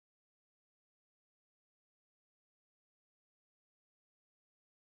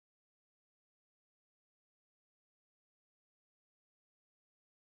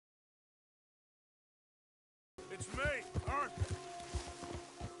It's me, Arthur.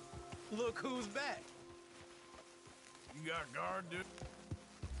 Look who's back. You got guard duty?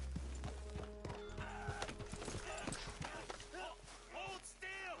 Hold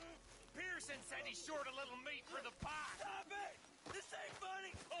still! Pearson said he's short a little meat for the pot. Stop it! This ain't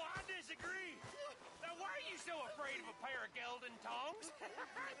funny! Oh, I disagree. Now, why are you so afraid of a pair of gelding tongs?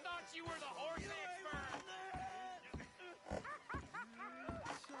 I thought you were the horse expert.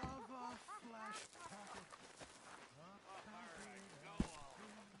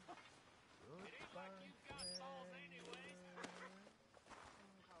 It ain't like you've got balls anyways.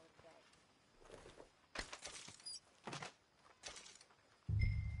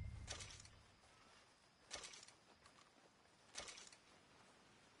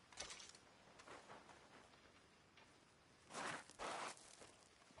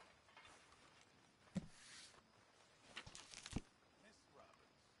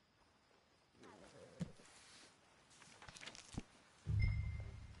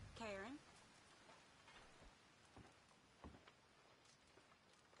 Karen?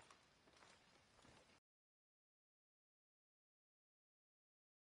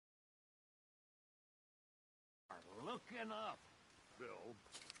 Looking up. Bill.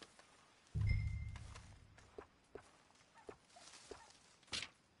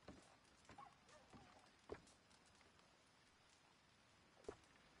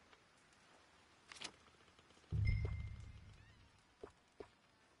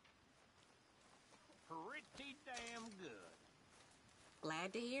 Pretty damn good.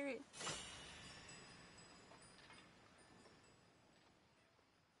 Glad to hear it.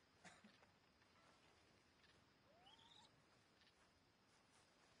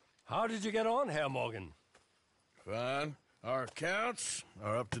 How did you get on, Herr Morgan? Fine. Our accounts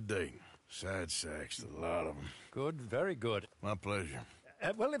are up to date. Sad sacks, a lot of them. Good, very good. My pleasure.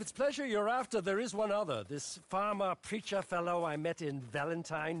 Well, if it's pleasure you're after, there is one other. This farmer preacher fellow I met in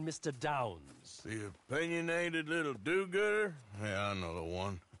Valentine, Mr. Downs. The opinionated little do-gooder? Yeah, I know the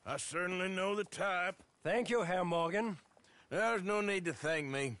one. I certainly know the type. Thank you, Herr Morgan. There's no need to thank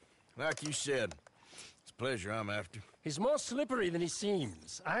me. Like you said, it's pleasure I'm after. He's more slippery than he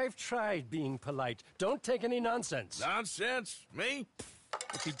seems. I've tried being polite. Don't take any nonsense. Nonsense? Me?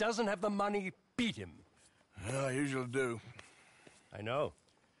 If he doesn't have the money, beat him. Well, I usually do. I know.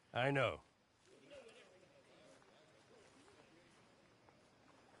 I know.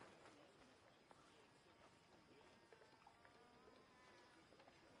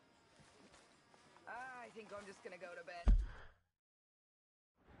 I think I'm just gonna go to bed.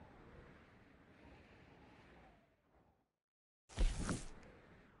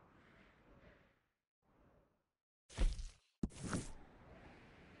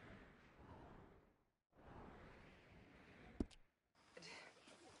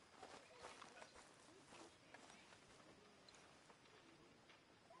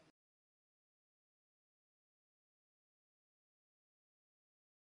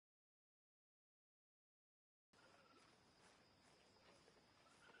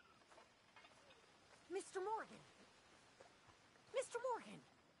 Mr. Morgan! Mr. Morgan!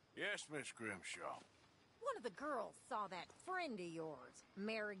 Yes, Miss Grimshaw. One of the girls saw that friend of yours,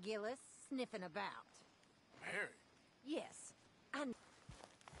 Mary Gillis, sniffing about. Mary? Yes. And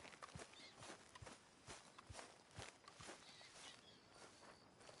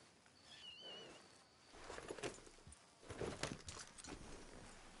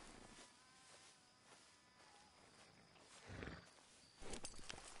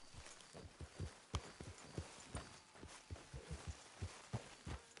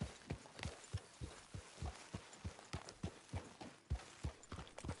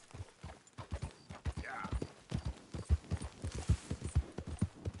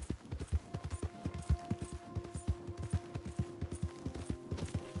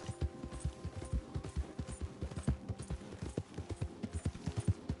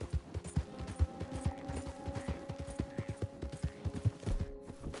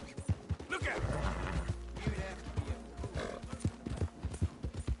Look at her!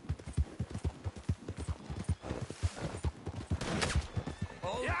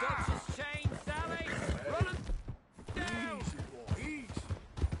 Hold Dutch's chain, Sally! Run him down! Easy, boy, easy.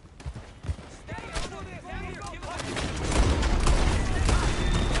 Stay on him! Down here! Give us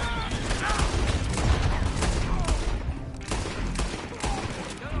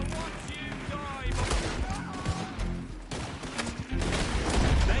Gonna watch you die,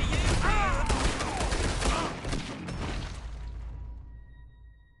 There you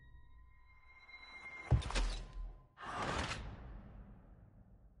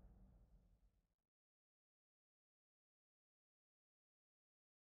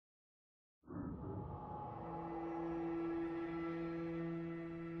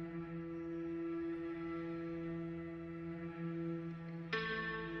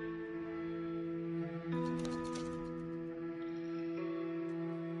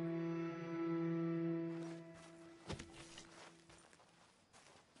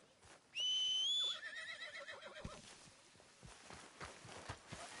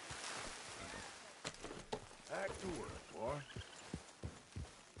to work, boy.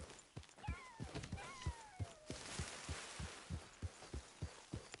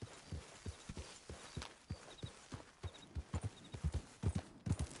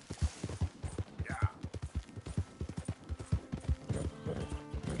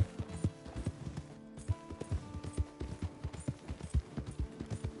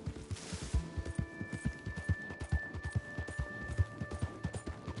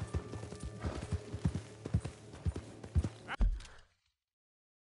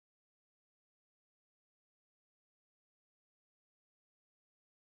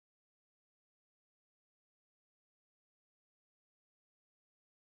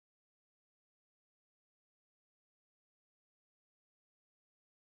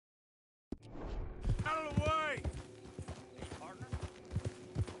 Out of the way! Partner?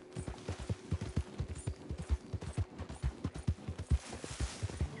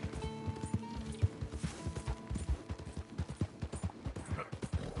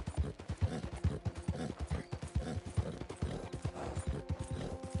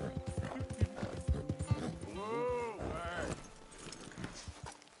 Whoa, man.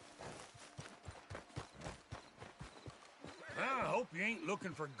 I hope you ain't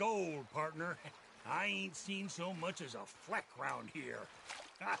looking for gold, partner. I ain't seen so much as a fleck round here.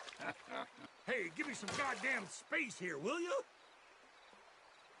 Hey, give me some goddamn space here, will you?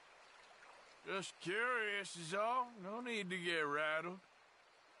 Just curious is all. No need to get rattled.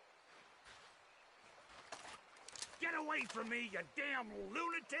 Get away from me, you damn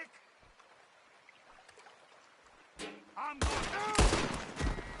lunatic! I'm going...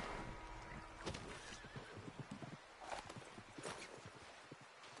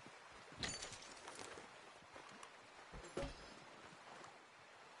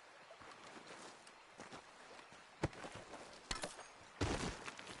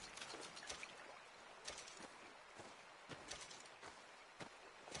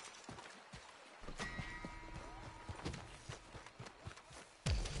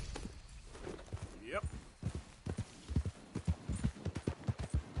 Yep.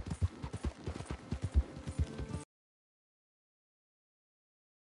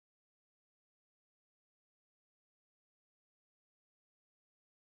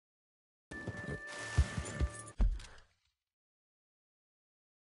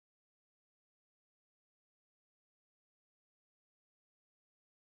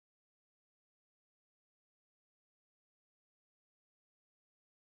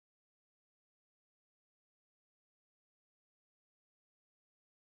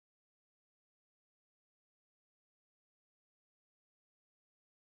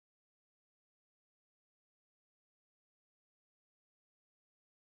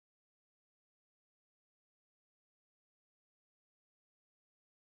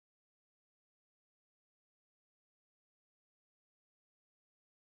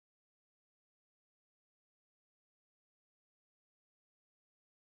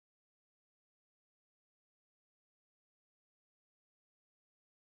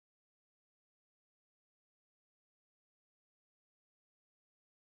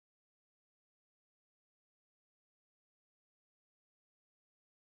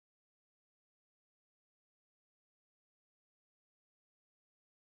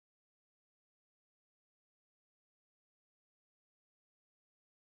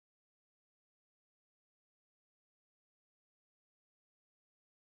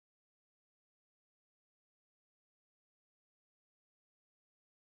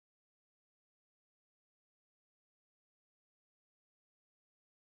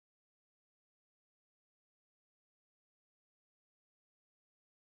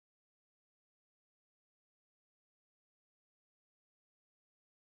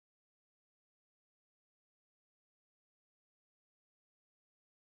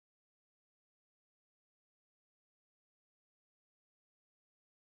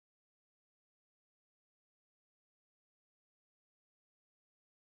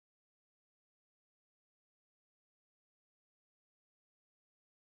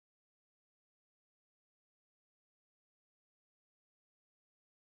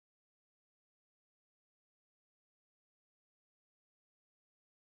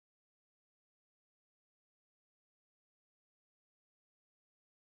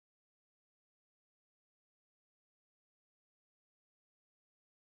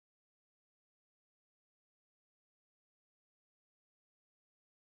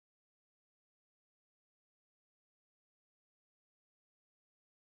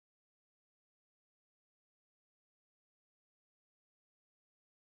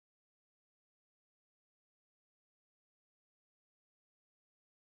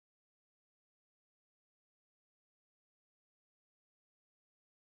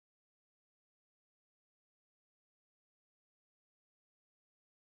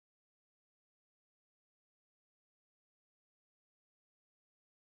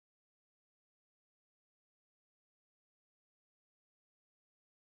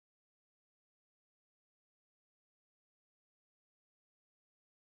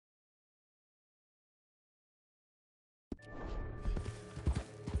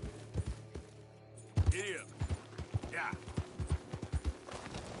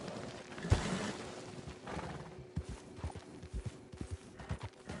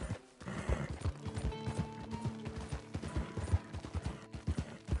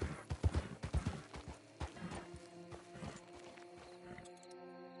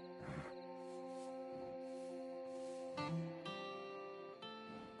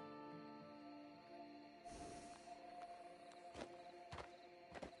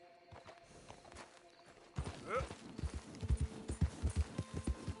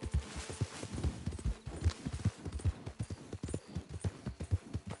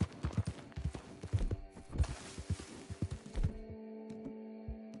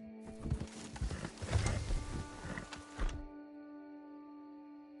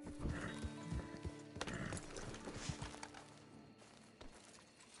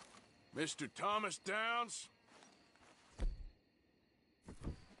 Mr. Thomas Downs?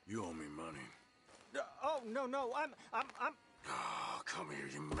 You owe me money. Oh, no, I'm... Oh, come here,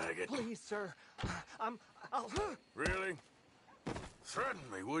 you maggot. Please, sir. I'll... Really? Threaten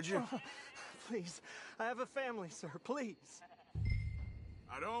me, would you? Please, I have a family, sir, please.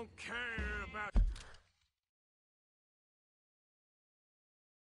 I don't care about...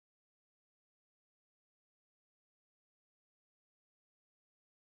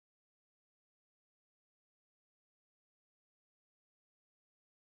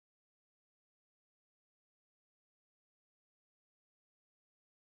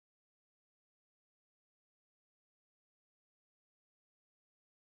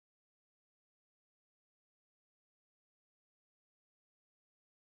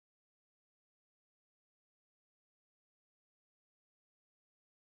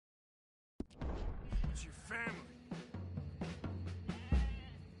 It's your family.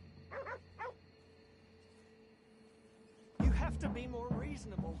 You have to be more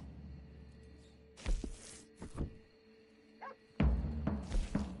reasonable.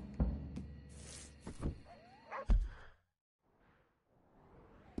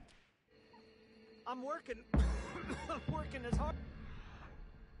 I'm working... I'm working as hard...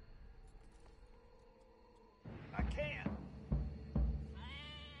 I can't.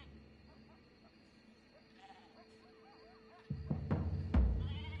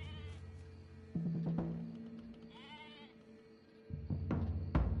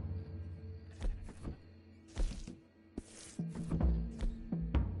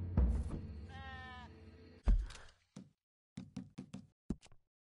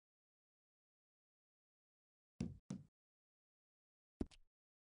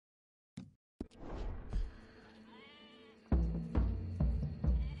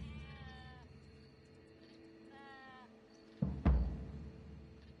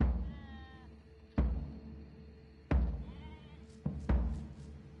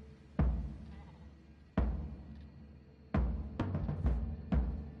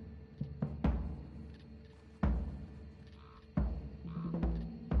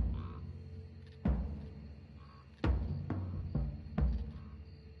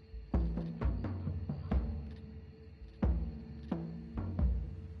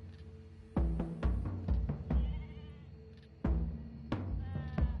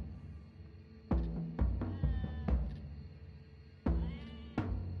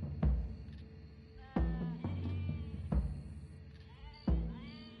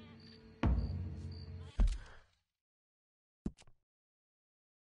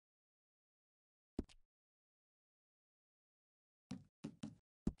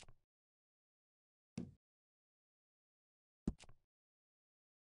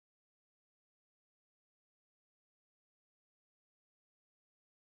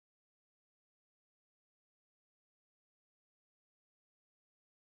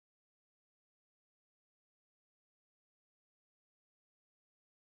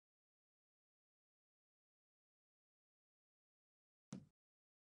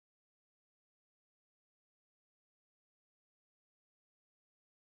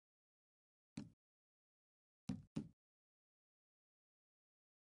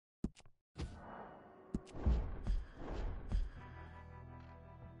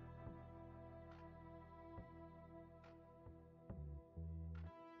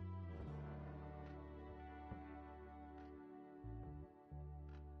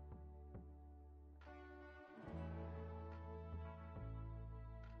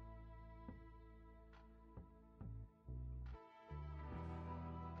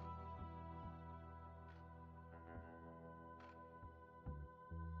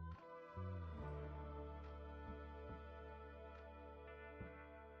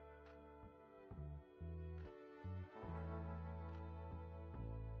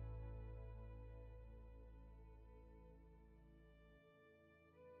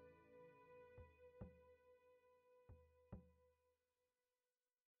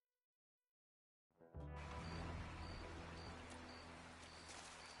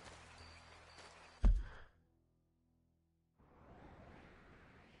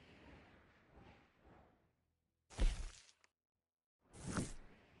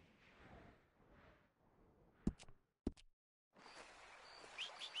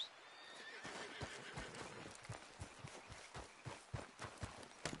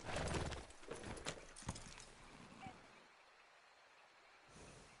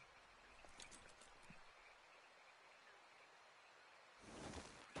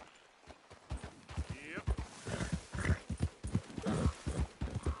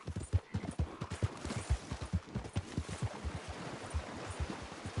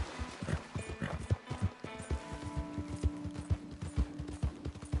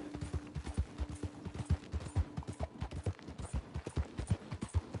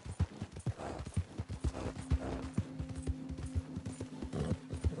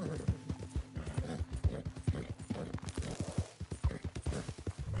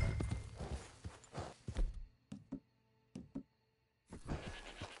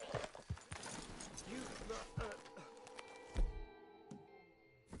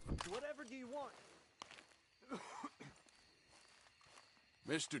 Whatever do you want?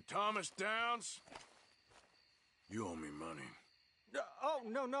 Mr. Thomas Downs? You owe me money. Oh,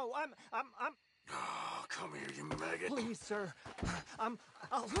 no, I'm... Oh, come here, you maggot. Please, sir. I'll...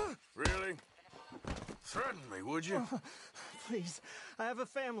 Really? Threaten me, would you? Please, I have a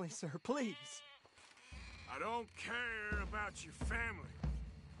family, sir, please. I don't care about your family.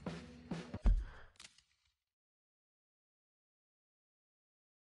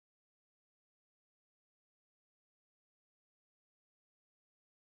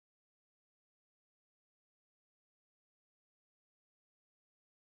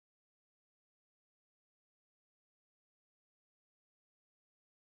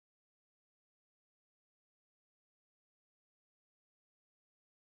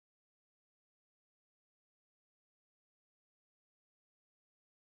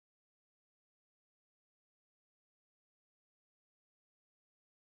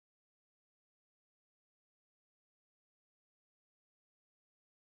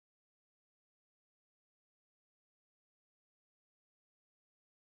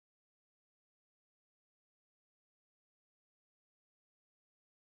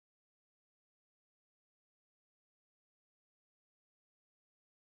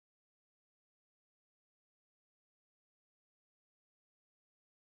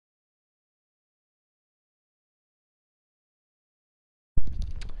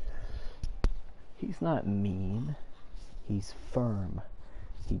 He's not mean. He's firm.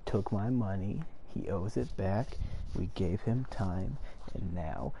 He took my money. He owes it back. We gave him time, and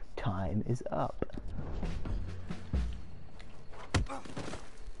now time is up.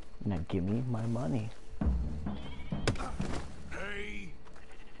 Now give me my money. Pay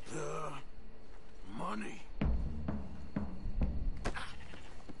the money.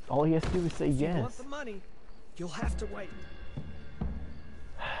 All he has to do is say If you want yes. the money, you'll have to wait.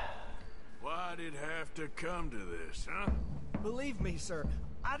 Why'd it have to come to this, huh? Believe me, sir,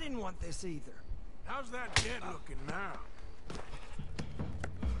 I didn't want this either. How's that debt looking now?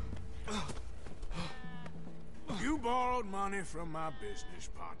 You borrowed money from my business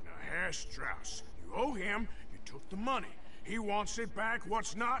partner, Herr Strauss. You owe him, you took the money. He wants it back,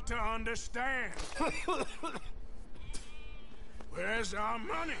 what's not to understand? Where's our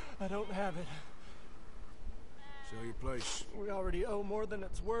money? I don't have it. Sell your place. We already owe more than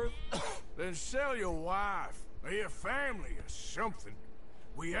it's worth. Then sell your wife, or your family, or something.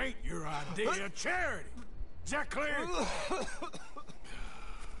 We ain't your idea of charity. Is that clear?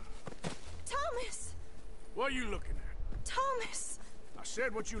 Thomas! What are you looking at? Thomas! I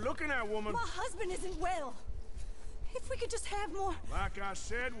said what you looking at, woman. My husband isn't well. If we could just have more... Like I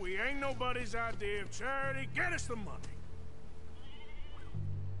said, we ain't nobody's idea of charity. Get us the money.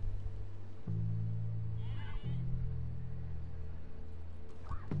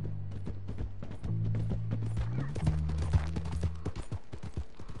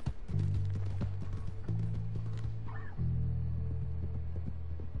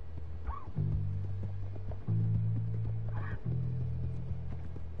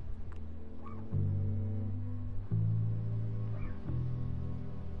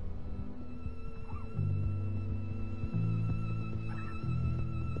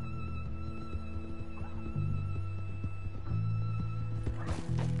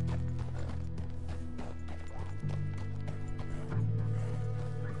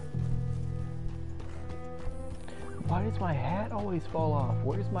 Why does my hat always fall off?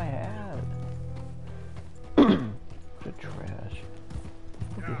 Where's my hat? The trash.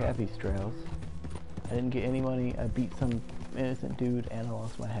 Hope you're happy, Strauss. I didn't get any money, I beat some innocent dude, and I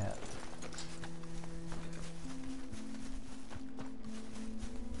lost my hat.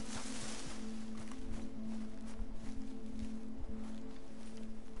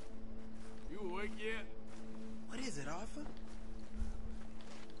 You awake yet? What is it, Arthur?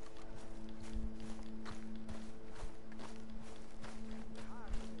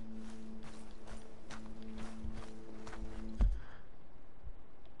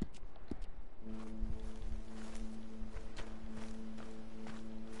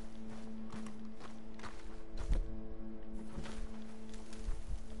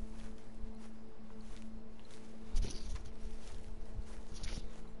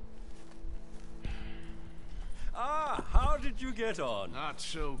 How did you get on? Not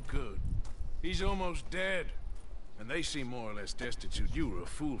so good. He's almost dead. And they seem more or less destitute. You were a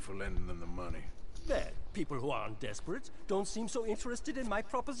fool for lending them the money. Well, people who aren't desperate don't seem so interested in my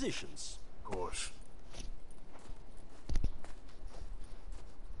propositions. Of course.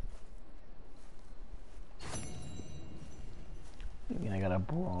 I mean, I got a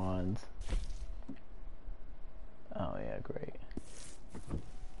bronze. Oh yeah, great.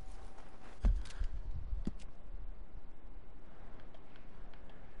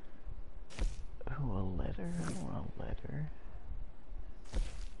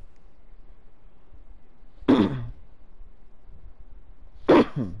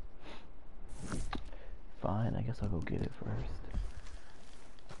 Fine, I guess I'll go get it first.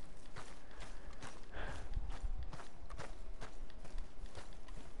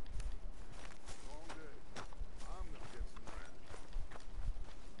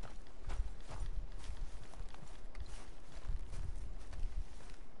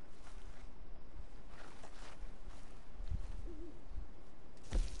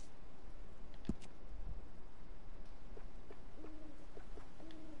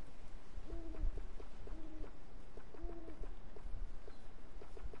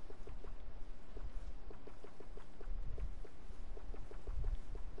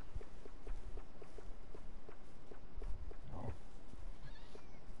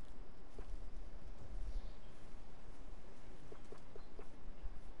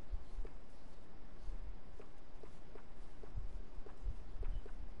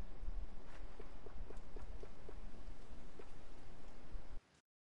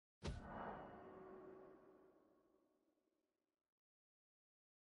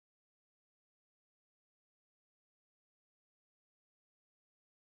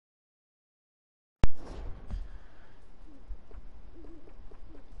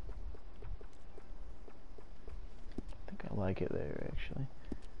 I like it there, actually.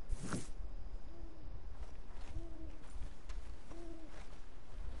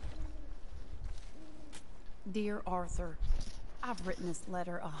 Dear Arthur, I've written this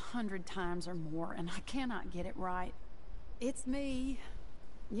letter 100 times or more, and I cannot get it right. It's me.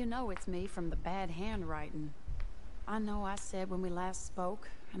 You know it's me from the bad handwriting. I know I said when we last spoke,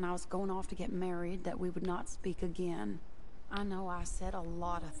 and I was going off to get married, that we would not speak again. I know I said a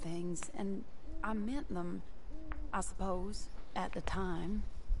lot of things, and I meant them, I suppose, at the time.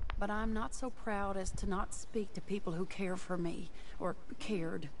 But I'm not so proud as to not speak to people who care for me, or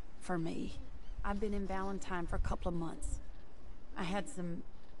cared for me. I've been in Valentine for a couple of months. I had some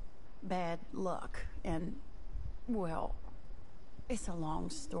bad luck, and, well, it's a long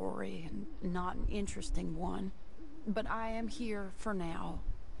story and not an interesting one. But I am here for now.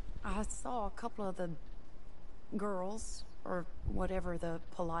 I saw a couple of the girls, or whatever the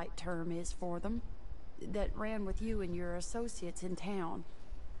polite term is for them, that ran with you and your associates in town.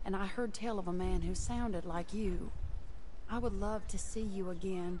 And I heard tell of a man who sounded like you. I would love to see you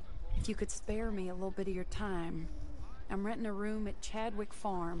again, if you could spare me a little bit of your time. I'm renting a room at Chadwick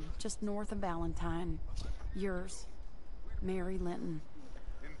Farm, just north of Valentine. Yours, Mary Linton.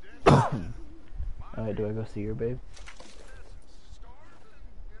 Alright, do I go see her, babe?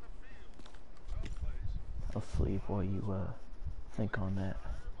 I'll sleep while you, think on that.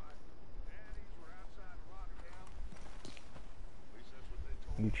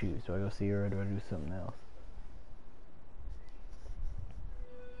 You choose. Do I go see her or do I do something else?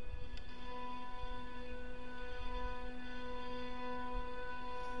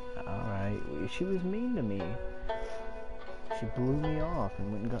 Alright, she was mean to me. She blew me off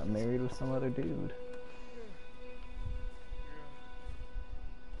and went and got married with some other dude.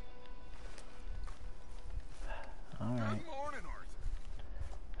 Alright. Good morning, Arthur.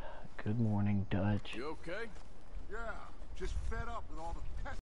 Good morning, Dutch. You okay? Yeah, just fed up with all the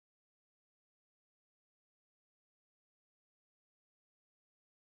pest.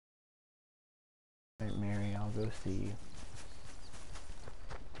 Alright, Mary, I'll go see you.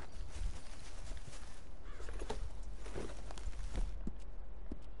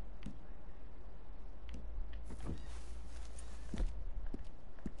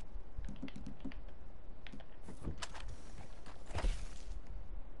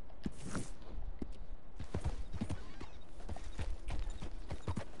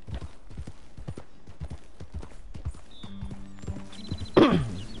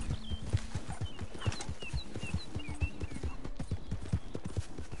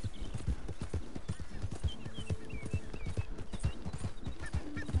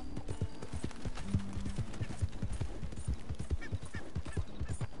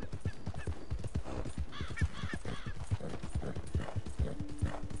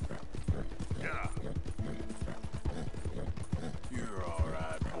 You're all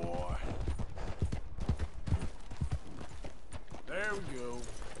right, boy. There we go.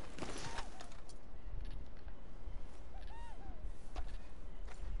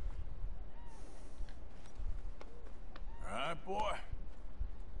 All right, boy.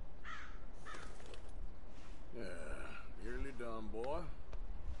 Yeah, nearly done, boy.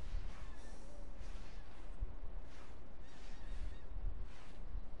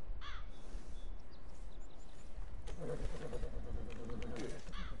 Good,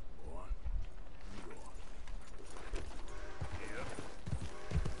 boy. Go on. Yep.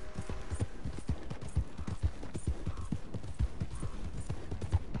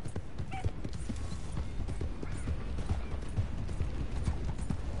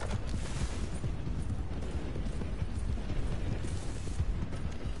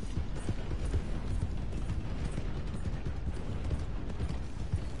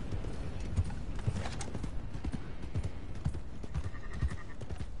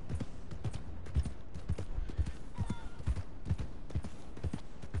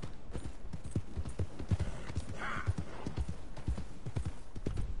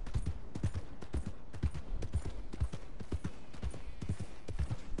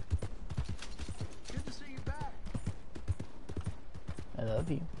 love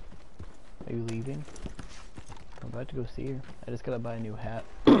you. Are you leaving? I'm about to go see her. I just gotta buy a new hat.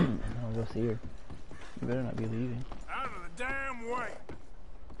 And then I'll go see her. You better not be leaving. Out of the damn way!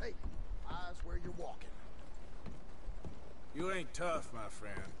 Hey, eyes where you're walking. You ain't tough, my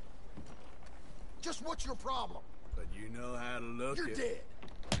friend. Just what's your problem? But you know how to look You're it. dead.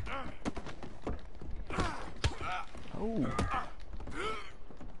 Oh.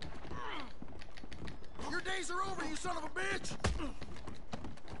 Your days are over, you son of a bitch!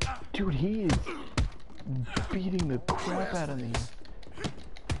 Dude, he is beating the crap out of me.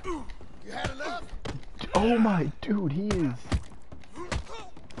 You had enough? Oh my, dude, he is.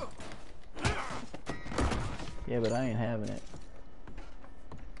 Yeah, but I ain't having it.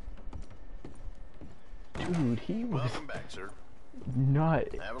 Dude, he was Welcome back, sir.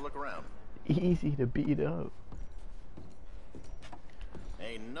 not Have a look around. easy to beat up.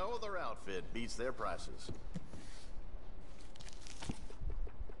 Ain't no other outfit beats their prices.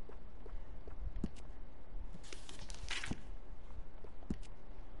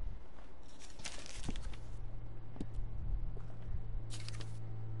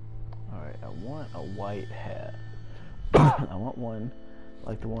 Alright, I want a white hat. I want one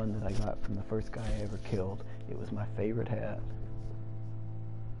like the one that I got from the first guy I ever killed. It was my favorite hat.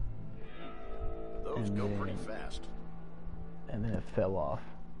 Those And go then- pretty fast. And then it fell off.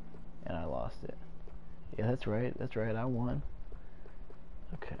 And I lost it. Yeah, that's right. That's right. I won.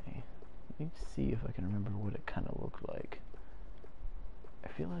 Okay. Let me see if I can remember what it kind of looked like. I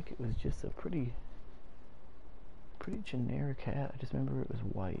feel like it was just a pretty generic hat. I just remember it was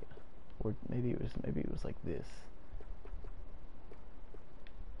white. Or maybe it was like this.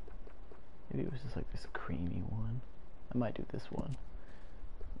 Maybe it was just like this creamy one. I might do this one.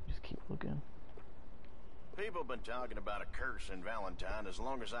 Just keep looking. People have been talking about a curse in Valentine as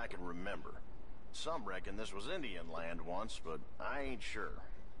long as I can remember. Some reckon this was Indian land once, but I ain't sure.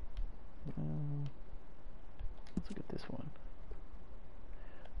 Let's look at this one.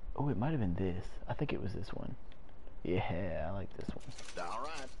 Oh, it might have been this. I think it was this one. Yeah, I like this one. All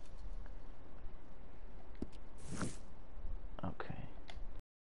right. Okay.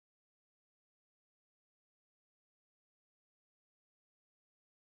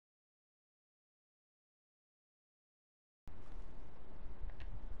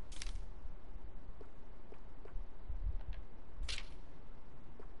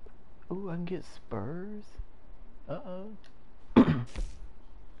 Ooh, I can get spurs? Uh-oh.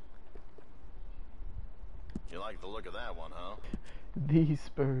 You like the look of that one, huh? These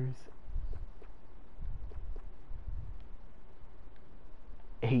spurs.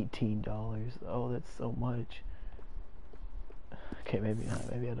 $18. Oh, that's so much. Okay, maybe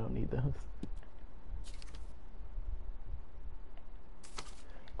not. Maybe I don't need those.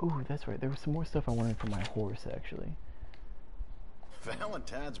 Ooh, that's right. There was some more stuff I wanted for my horse, actually.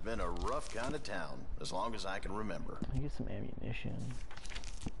 Valentine's been a rough kind of town, as long as I can remember. Let me get some ammunition.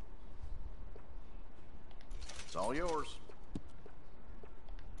 It's all yours.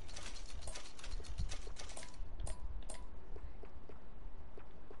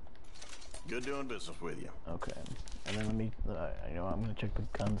 Good doing business with you. Okay. And then let me, you know, I'm gonna check the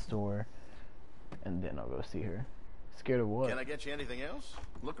gun store, and then I'll go see her. Scared of what? Can I get you anything else?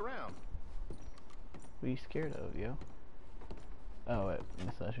 Look around. What are you scared of, yo? Oh, at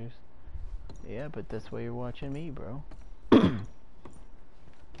Miss Usher's? Yeah, but that's why you're watching me, bro.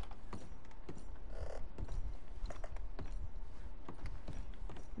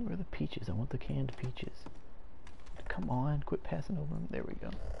 Where are the peaches? I want the canned peaches. Come on, quit passing over them. There we go.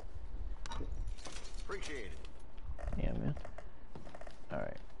 Appreciate it. Yeah, man.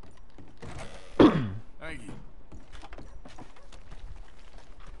 Alright. Thank you.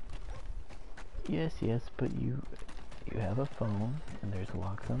 Yes, yes, but you have a phone, and there's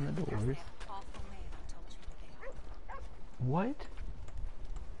locks on the doors. What?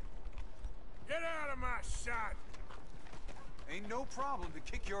 Get out of my sight! Ain't no problem to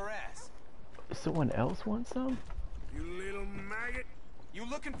kick your ass. Someone else wants some? You little maggot! You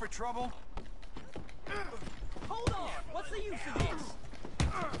looking for trouble? Hold on! What's the use of this?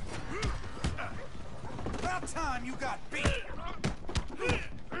 About time you got beat!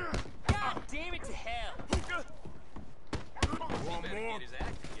 God damn it to hell! One more?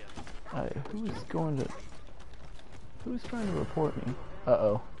 Who's trying to report me?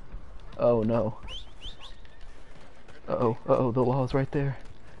 Uh-oh. Oh, no. Uh-oh, uh-oh, the law's right there.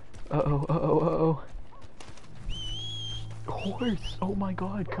 Uh-oh, uh-oh, uh-oh. Horse! Oh my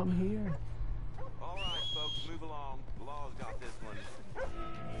god, come here. All right, folks, move along. The law's got this one.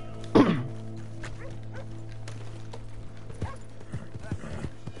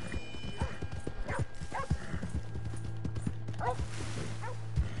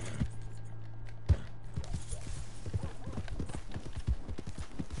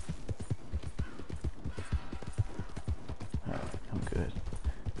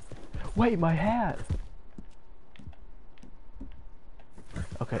 Wait, my hat!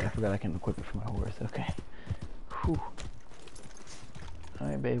 Okay, I forgot I can equip it for my horse. Okay. Whew.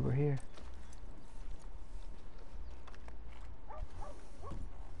 Alright, babe, we're here.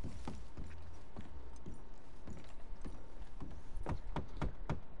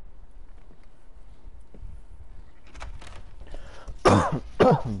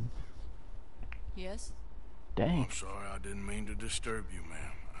 Yes? Dang. I'm sorry, I didn't mean to disturb you,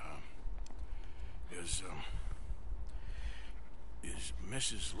 ma'am. Is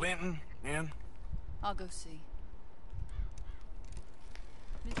Mrs. Linton in? I'll go see.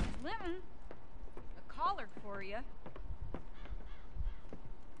 Mrs. Linton, a caller for you.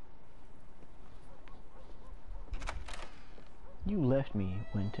 You left me,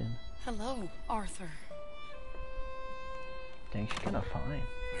 Winton. Hello, Arthur. Dang, she's kinda fine.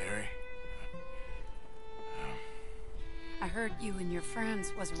 Mary? I heard you and your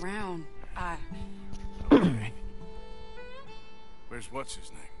friends was around. Okay. Where's what's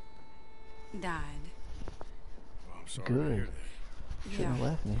his name? Died. Well, I'm sorry to hear Good. that. Shouldn't have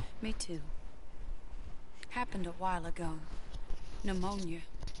left me. Me too. Happened a while ago. Pneumonia.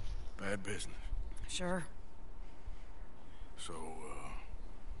 Bad business. Sure. So,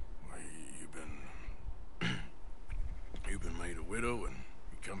 well, you've been made a widow and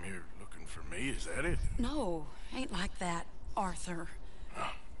you come here looking for me, is that it? No, ain't like that, Arthur.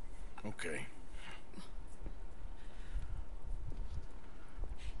 Oh, okay.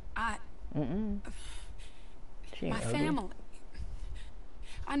 My family.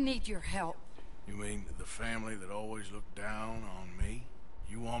 I need your help. You mean the family that always looked down on me?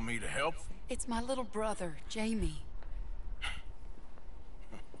 You want me to help? It's my little brother, Jamie.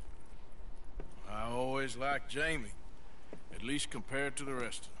 I always liked Jamie, at least compared to the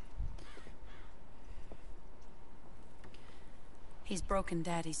rest of them. He's broken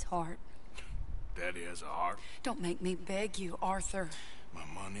Daddy's heart. Daddy has a heart. Don't make me beg you, Arthur. My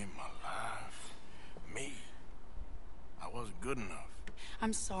money, my life, me. I wasn't good enough.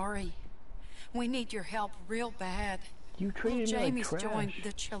 I'm sorry. We need your help real bad. You treated me like Jamie's trash. joined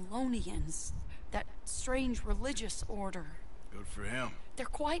the Chelonians, that strange religious order. Good for him. They're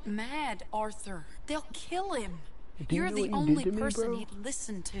quite mad, Arthur. They'll kill him. Do you You're know the what you only did to me, person bro? he'd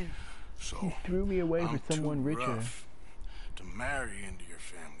listen to. So You threw me away I'm for someone too richer. rough to marry into your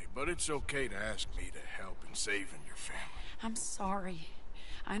family, but it's okay to ask me to help in saving your family. I'm sorry.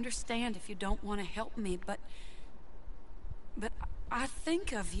 I understand if you don't want to help me, but I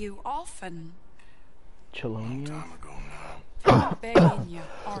think of you often. Chelonians? Time ago now. I'm begging you,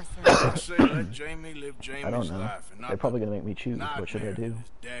 Arthur. I say let Jamie live Jamie's I don't know. life, and not They're probably gonna make me choose. the What should I nightmare do? his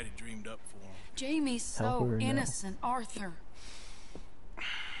daddy dreamed up for him. Jamie's Help so her or no? innocent, Arthur.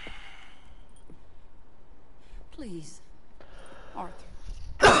 Please, Arthur.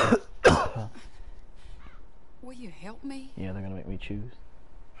 Will you help me? Yeah, they're gonna make me choose.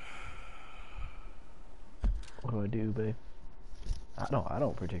 What do I do, babe? I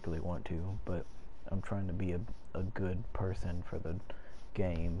don't particularly want to, but I'm trying to be a good person for the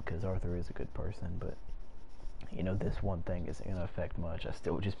game, because Arthur is a good person, but you know, this one thing isn't gonna affect much. I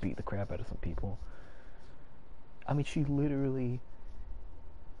still just beat the crap out of some people. I mean, she literally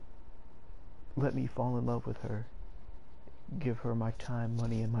let me fall in love with her, give her my time,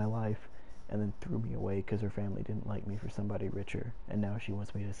 money, and my life, and then threw me away because her family didn't like me for somebody richer, and now she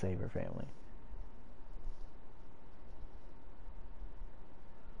wants me to save her family.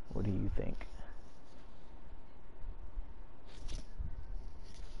 What do you think?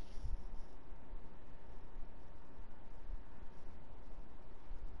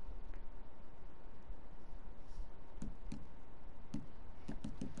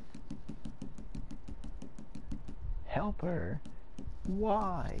 Help her?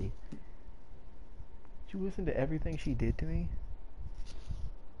 Why? Did you listen to everything she did to me?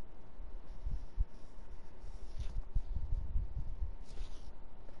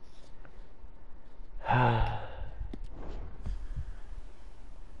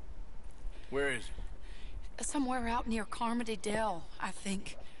 Where is he? Somewhere out near Carmody Dell, I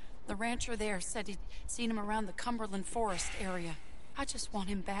think. The rancher there said he'd seen him around the Cumberland Forest area. I just want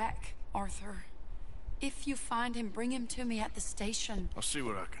him back, Arthur. If you find him, bring him to me at the station. I'll see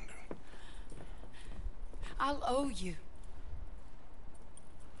what I can do. I'll owe you.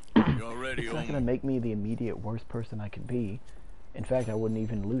 You already It's owe not gonna me. make me the immediate worst person I could be. In fact, I wouldn't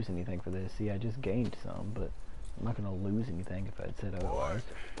even lose anything for this. See, I just gained some, but I'm not gonna lose anything if I'd said otherwise.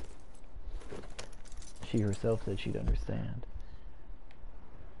 She herself said she'd understand.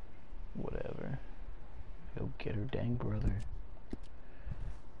 Whatever. Go get her dang brother.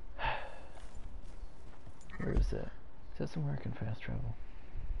 Where is that? Is that somewhere I can fast travel?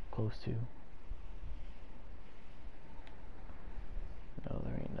 close to. No,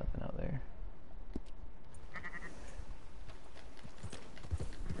 there ain't nothing out there.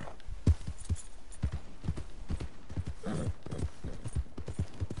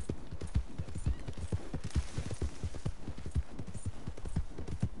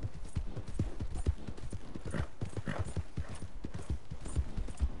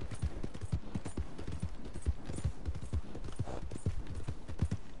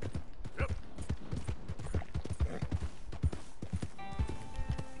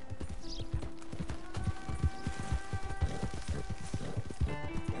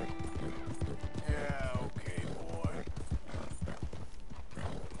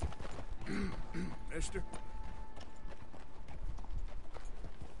 Mister?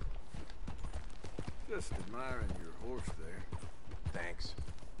 Just admiring your horse there. Thanks.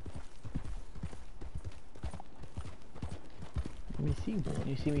 Let me see.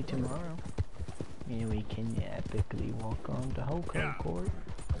 You see me tomorrow. Anyway, can you epically walk on to Holcomb Court?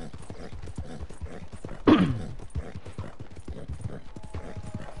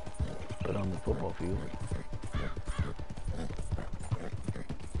 But on the football field.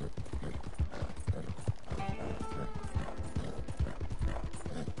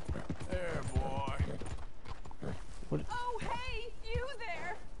 There, boy. What? Oh, hey, you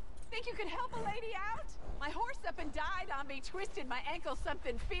there. Think you could help a lady out? My horse up and died on me, twisted my ankle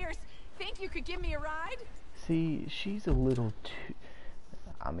something fierce. Think you could give me a ride? See, she's a little too...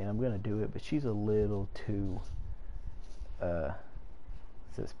 I mean, I'm gonna do it, but she's a little too,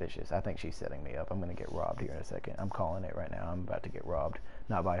 suspicious. I think she's setting me up. I'm gonna get robbed here in a second. I'm calling it right now. I'm about to get robbed.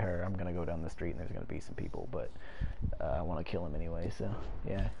 Not by her. I'm gonna go down the street and there's gonna be some people, but I want to kill him anyway, so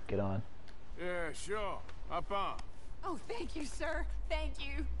yeah, get on. Yeah, sure. Hop on. Oh, thank you, sir. Thank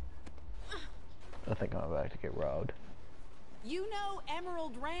you. I think I'm about to get robbed. You know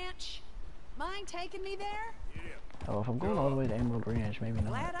Emerald Ranch? Mind taking me there? Oh, if I'm going all the way to Emerald Ranch, maybe not.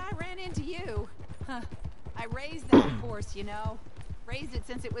 Glad I ran into you. Huh. I raised that horse, you know. Raised it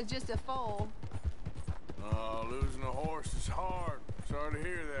since it was just a foal. Losing a horse is hard. Sorry to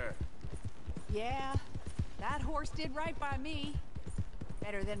hear that. Yeah, that horse did right by me.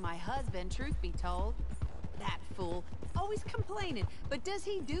 Better than my husband, truth be told. That fool, always complaining, but does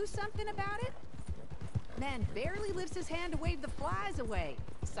he do something about it? Man barely lifts his hand to wave the flies away,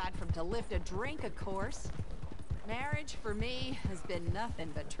 aside from to lift a drink, of course. Marriage, for me, has been nothing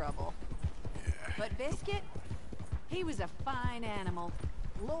but trouble. But Biscuit, he was a fine animal.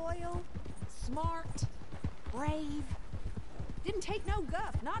 Loyal, smart, brave. Didn't take no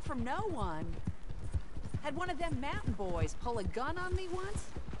guff, not from no one. Had one of them mountain boys pull a gun on me once.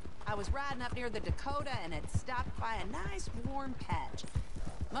 I was riding up near the Dakota and had stopped by a nice warm patch.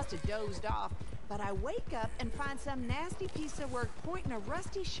 Must have dozed off, but I wake up and find some nasty piece of work pointing a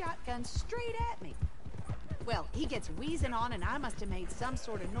rusty shotgun straight at me. Well, he gets wheezing on and I must have made some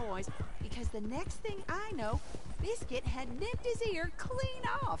sort of noise, because the next thing I know, Biscuit had nipped his ear clean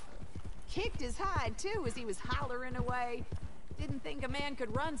off. Kicked his hide, too, as he was hollering away. Didn't think a man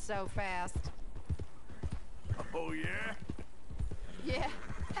could run so fast. Oh, yeah? Yeah,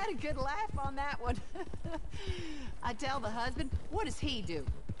 had a good laugh on that one. I tell the husband, what does he do?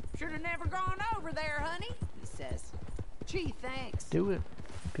 Should have never gone over there, honey, he says. Gee, thanks. Do it.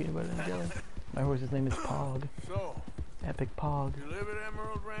 Peanut butter and jelly. My horse's name is Pog. So, Epic Pog. you live at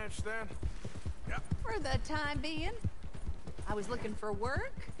Emerald Ranch then? Yep. For the time being. I was looking for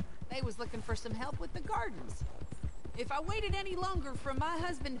work. They was looking for some help with the gardens. If I waited any longer for my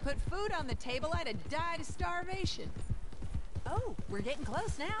husband to put food on the table, I'd have died of starvation. Oh, we're getting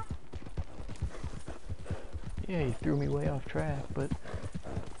close now. Yeah, he threw me way off track, but,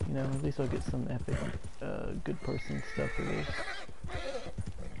 you know, at least I'll get some epic, good person stuff for this.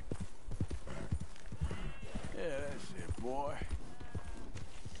 Yeah, that's it, boy.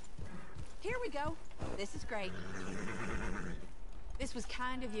 Here we go. This is great. This was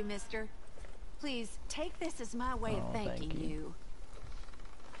kind of you, mister. Please, take this as my way of thanking you.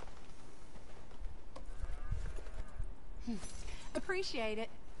 Appreciate it.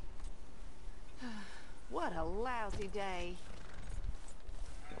 What a lousy day.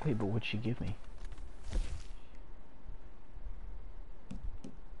 Wait, but what'd she give me?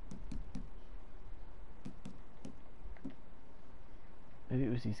 Maybe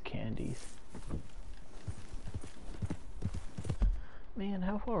it was these candies. Man,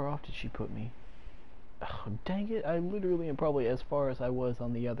 how far off did she put me? Oh, dang it, I literally am probably as far as I was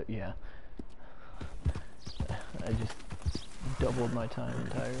on the other... Yeah. I just doubled my time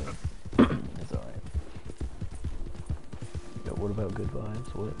entirely. It's alright. Yo, what about good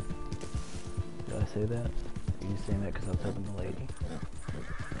vibes? What? Did I say that? Are you saying that because I was helping the lady?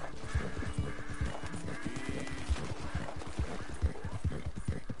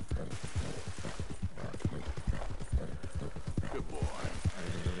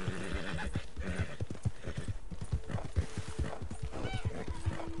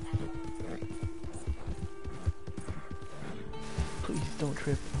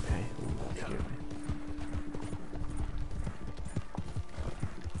 trip. Okay. Ooh, that scared me.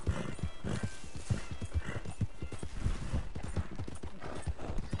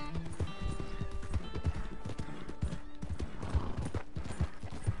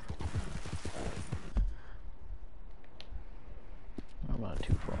 I'm not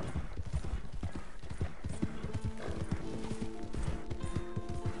too far.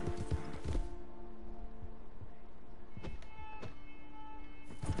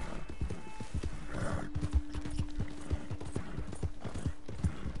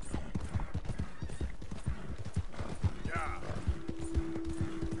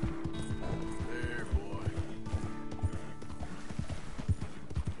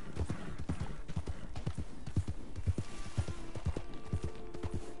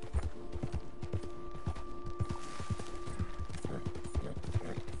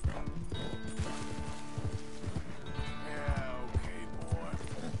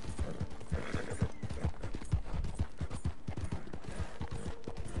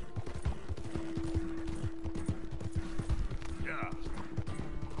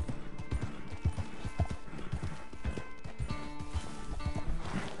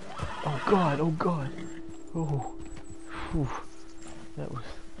 Oh God, oh God. Oh. Whew. That was...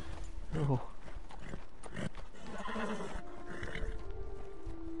 Oh.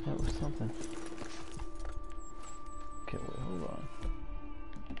 That was something. Okay, wait, hold on.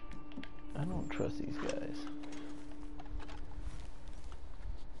 I don't trust these guys.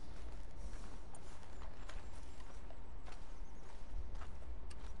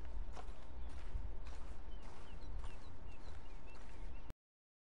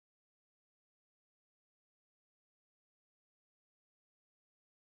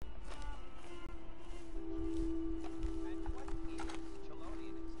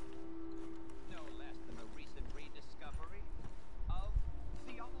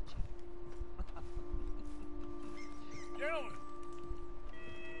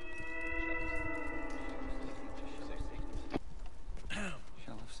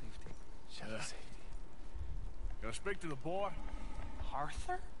 Can I speak to the boy?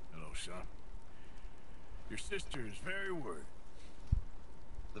 Arthur? Hello, son. Your sister is very worried.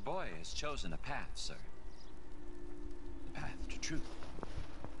 The boy has chosen a path, sir. The path to truth.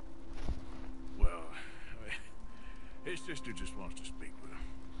 Well, his sister just wants to speak with him.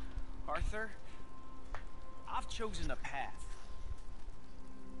 Arthur, I've chosen a path.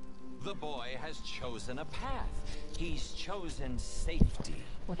 The boy has chosen a path. He's chosen safety.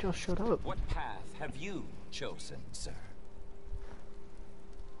 Why don't y'all shut up? What path have you chosen, sir?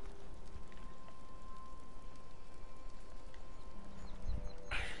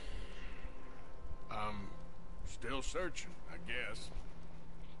 I'm still searching, I guess.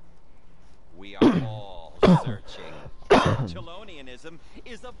 We are all searching. Chelonianism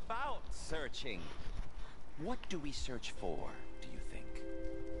is about searching. What do we search for, do you think?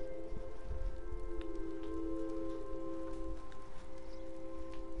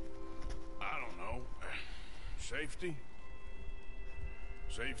 I don't know. Safety?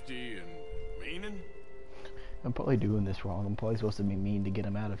 Safety and meaning? I'm probably doing this wrong. I'm probably supposed to be mean to get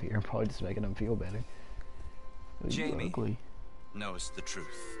him out of here. I'm probably just making him feel better. Oh, Jamie ugly. knows the truth.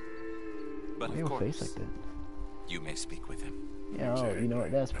 But Why of your course, face like that? you may speak with him. Yeah, oh, you know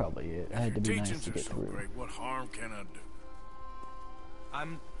what? That's probably it. I had to be nice Teachings to are get so through. great. What harm can I do?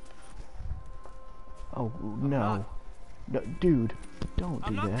 Oh no. No, dude, don't do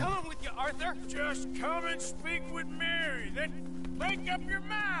I'm not that. coming with you, Arthur. Just come and speak with Mary. Then make up your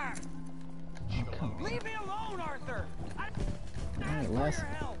mind. Oh, come on. Leave me alone, Arthur. Alright,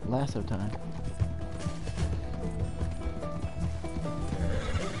 lasso time.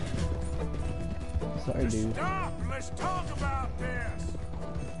 Sorry, dude. Stop and let's talk about this.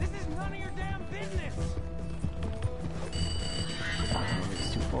 This is none of your damn business. Oh,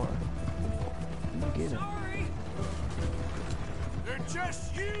 it's too far. You get it. Sorry. They're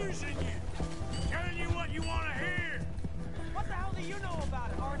just using you. Telling you what you want to hear. What the hell do you know about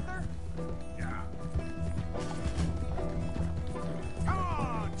it, Arthur? Yeah. Come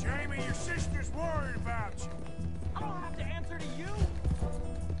on, Jamie. Your sister's worried about you. I don't have to answer to you.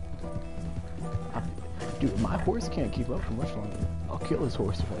 Dude, my horse can't keep up for much longer. I'll kill his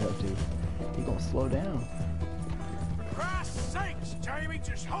horse if I have to. He gonna slow down. For Christ's sakes, Jamie,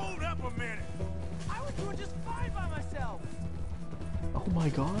 just hold up a minute. I was doing just fine by myself. Oh my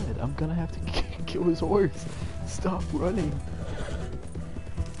god, I'm gonna have to kill his horse. Stop running.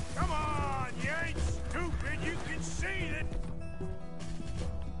 Come on, you ain't stupid. You can see that.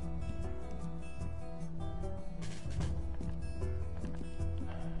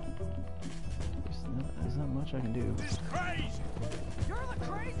 There's not much I can do. This is crazy. You're the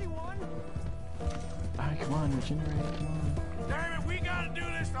crazy one. Alright, come on, regenerate, come on. Damn it, we gotta do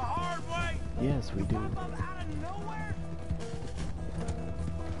this the hard way. Yes, we do. Pop up out of nowhere.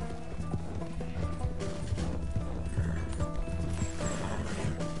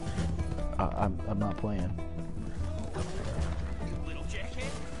 I'm not playing. You little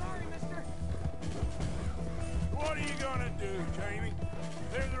jackhead. Sorry, mister. What are you gonna do, Jamie?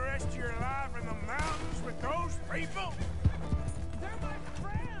 Live the rest of your life in the mountains with those people? They're my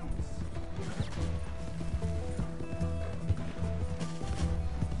friends.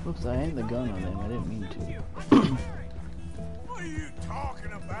 Whoops, I aimed the gun on them. I didn't mean to. What are you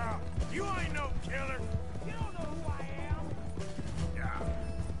talking about? You ain't no killer. You don't know who I am. Yeah.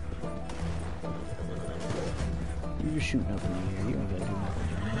 You're just shooting up in the air. You ain't gotta do nothing.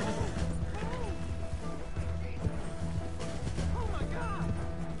 Oh my God.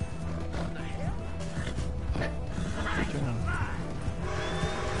 What the hell?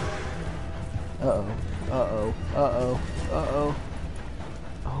 Uh-oh. Uh-oh. Uh-oh. Uh-oh.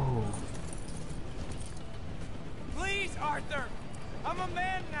 Oh. Please, Arthur. I'm a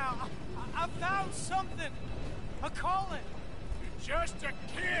man now. I found something. A calling. You're just a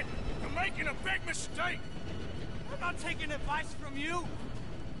kid. You're making a big mistake. I'm not taking advice from you.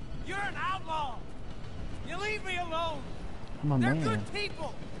 You're an outlaw. You leave me alone. I'm a They're man. good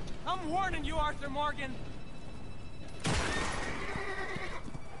people. I'm warning you, Arthur Morgan.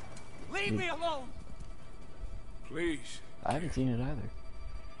 Leave me alone. Please. I haven't seen it either.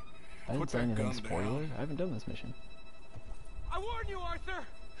 I didn't Put say that anything gun spoiler. down. I haven't done this mission. I warn you, Arthur.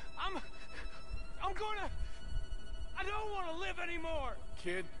 I don't want to live anymore.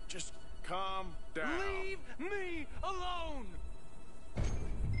 Kid, just calm down. Leave me alone.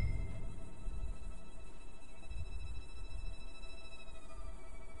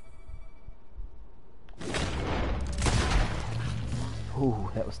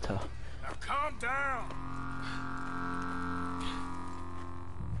 Ooh, that was tough. Now calm down.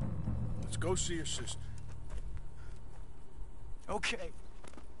 Let's go see your sister. Okay.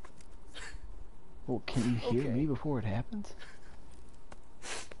 Well, can you hear me before it happens?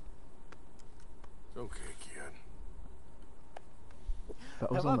 It's okay, kid.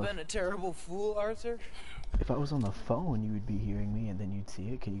 Have I been a terrible fool, Arthur? If I was on the phone, you would be hearing me and then you'd see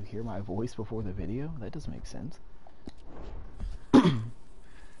it. Can you hear my voice before the video? That doesn't make sense. I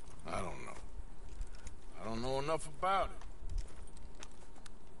don't know. I don't know enough about it.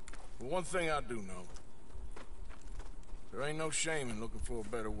 But one thing I do know. There ain't no shame in looking for a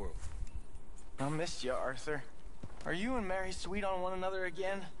better world. I missed you, Arthur. Are you and Mary sweet on one another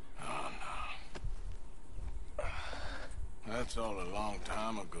again? Oh, no. That's all a long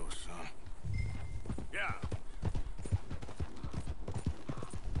time ago, son. Yeah.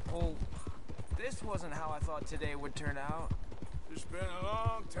 Well, this wasn't how I thought today would turn out. It's been a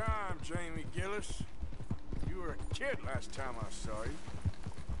long time, Jamie Gillis. You were a kid last time I saw you.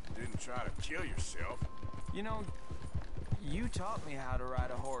 Didn't try to kill yourself. You know, you taught me how to ride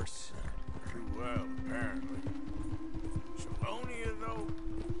a horse. Too well, apparently. Chelonia, though?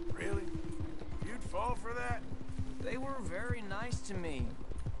 Really? You'd fall for that? They were very nice to me.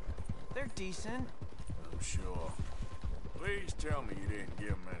 They're decent. I'm sure. Please tell me you didn't give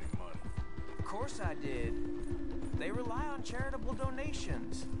them any money. Of course I did. They rely on charitable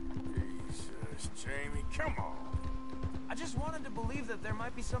donations. Jesus, Jamie, come on. I just wanted to believe that there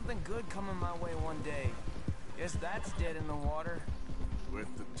might be something good coming my way one day. Guess that's dead in the water. With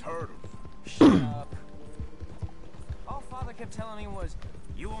the turtles. Shut up. All Father kept telling me was,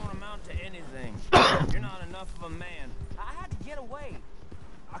 you won't amount to anything. You're not enough of a man. I had to get away.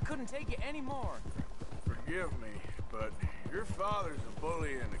 I couldn't take it anymore. Forgive me, but your father's a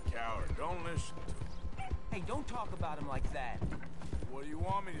bully and a coward. Don't listen to him. Hey, don't talk about him like that. What do you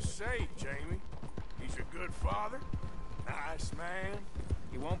want me to say, Jamie? He's a good father? Nice man?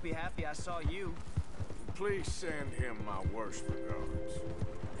 He won't be happy I saw you. Please send him my worst regards.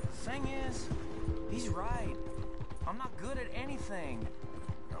 Thing is, he's right. I'm not good at anything.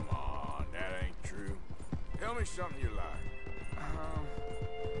 Come on, that ain't true. Tell me something you like.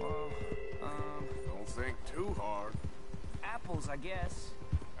 Don't think too hard. Apples, I guess.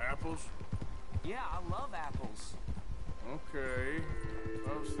 Apples? Yeah, I love apples. Okay.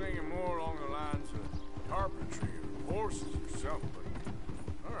 I was thinking more along the lines of carpentry or horses or something.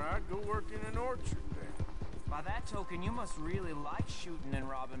 All right, go work in an orchard then. By that token, you must really like shooting and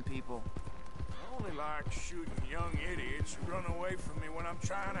robbing people. I only like shooting young idiots who run away from me when I'm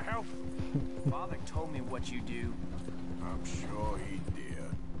trying to help them. Father told me what you do. I'm sure he did.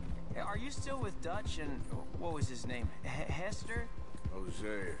 Are you still with Dutch and... what was his name? Hester?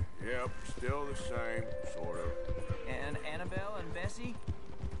 Hosea. Yep, still the same, sort of. And Annabelle and Bessie?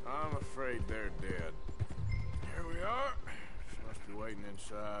 I'm afraid they're dead. Here we are. She must be waiting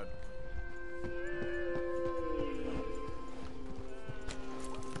inside.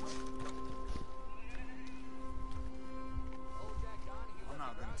 I'm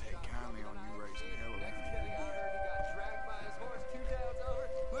not gonna take kindly on you raising hell around here.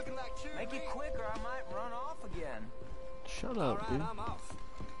 Make it quick or I might run off again. Shut up, dude. I'm off.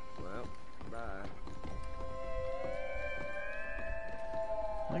 Well, bye.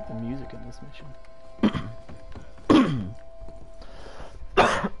 I like the music in this mission.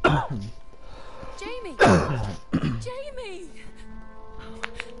 Jamie! Jamie!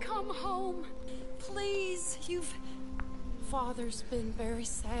 Come home. Please. Father's been very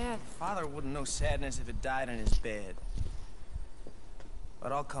sad. Father wouldn't know sadness if it died in his bed.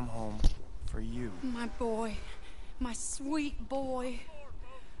 But I'll come home for you. My boy. My sweet boy.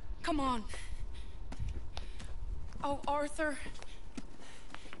 Come on. Oh, Arthur.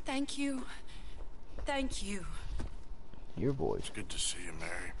 Thank you. Thank you. Your boy. It's good to see you,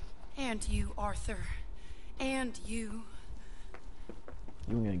 Mary. And you, Arthur. And you.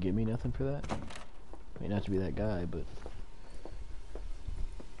 You weren't gonna give me nothing for that? I mean, not to be that guy, but...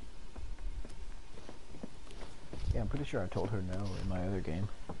 Yeah, I'm pretty sure I told her no in my other game.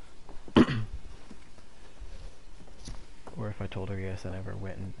 Or if I told her yes, I never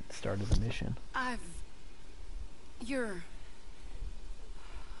went and started the mission.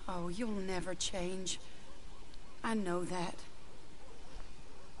 Oh, you'll never change. I know that.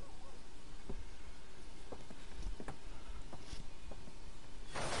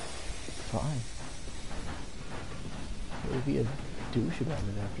 Fine. What if he a douche about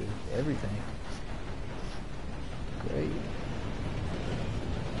it after everything? Great.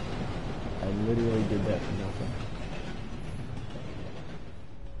 I literally did that for nothing.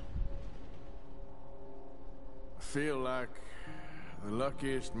 I feel like the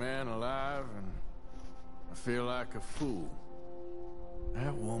luckiest man alive, and I feel like a fool.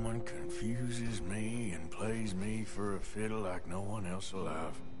 That woman confuses me and plays me for a fiddle like no one else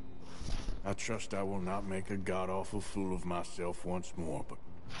alive. I trust I will not make a god-awful fool of myself once more, but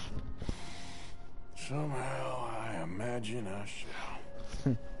somehow I imagine I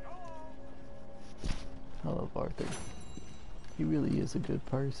shall. I love Arthur. He really is a good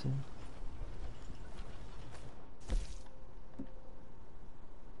person.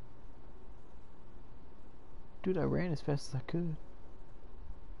 Dude, I ran as fast as I could.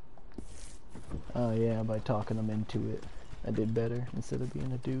 Oh yeah, by talking them into it, I did better instead of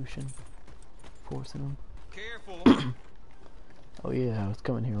being a douche and forcing them. Careful. Oh yeah, I was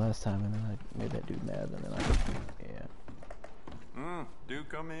coming here last time and then I made that dude mad and then yeah. Do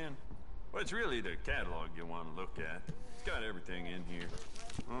come in. Well, it's really the catalog you want to look at. It's got everything in here.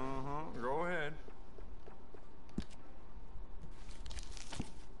 Go ahead.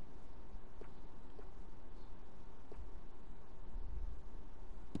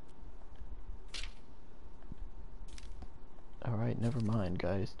 Alright, never mind,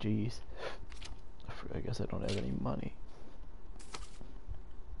 guys. Jeez. I guess I don't have any money.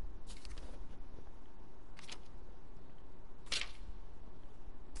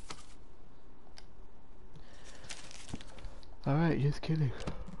 Alright, just kidding.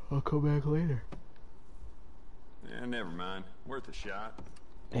 I'll come back later. Yeah, never mind. Worth a shot.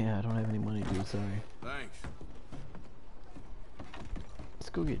 Yeah, I don't have any money, dude. Sorry. Thanks. Let's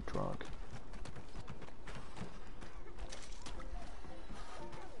go get drunk.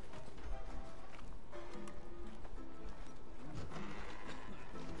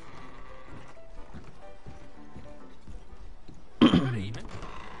 Good evening.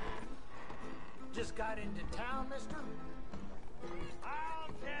 Just got into town, mister? I'll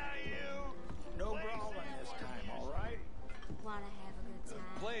tell you. No brawling this time, all right? Wanna have a good time?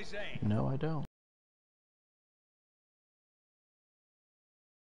 Place ain't. No, I don't.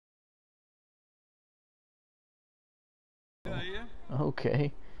 Tell you.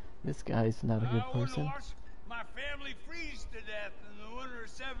 Okay. This guy's not a good I wouldn't person. watch my family freeze to death in the winter of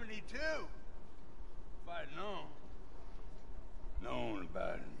 '72. If I'd known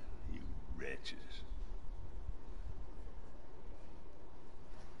about it, you wretches.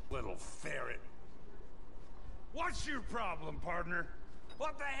 Little ferret. What's your problem, partner?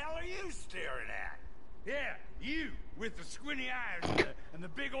 What the hell are you staring at? Yeah, you with the squinty eyes and the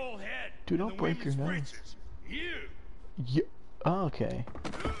big old head. Dude, and don't the break your women's nose. breeches. You. Yeah. Oh, okay.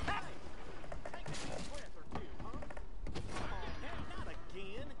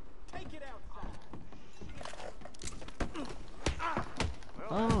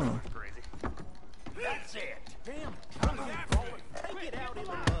 Oh. That's it. Damn. Take it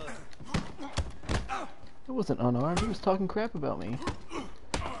I wasn't unarmed. He was talking crap about me.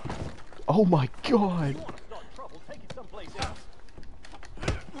 Oh my god!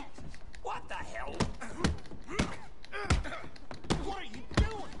 What the hell? What are you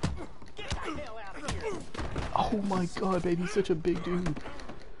doing? Get the hell out of here! Oh my god, baby, he's such a big dude.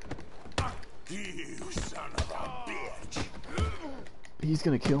 You son of a bitch! He's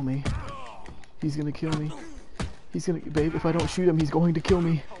gonna kill me. He's gonna kill me. He's gonna, babe, if I don't shoot him, he's going to kill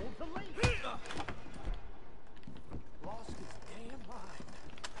me.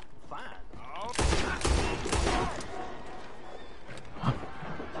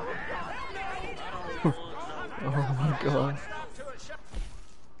 Oh my god.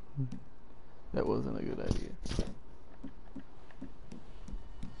 That wasn't a good idea.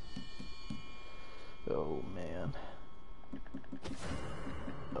 Oh man.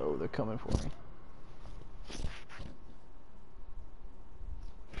 Oh, they're coming for me.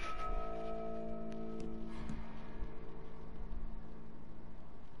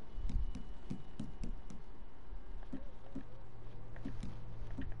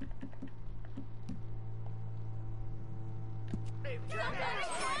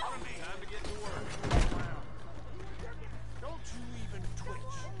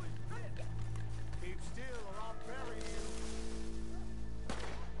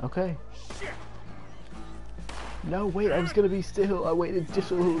 Okay. No, wait, I was gonna be still. I waited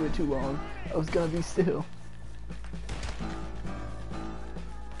just a little bit too long. I was gonna be still.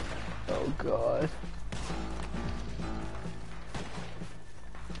 Oh god.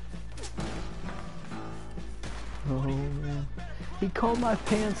 Oh man. He called my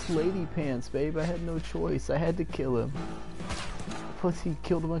pants lady pants, babe. I had no choice. I had to kill him. Plus he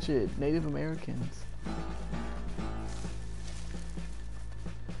killed a bunch of Native Americans.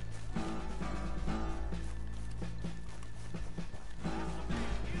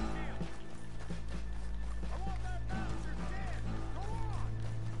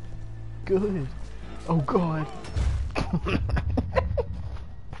 Good. Oh god.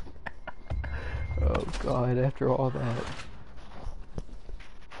 Oh god, after all that.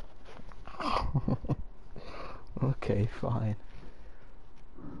 Okay, fine.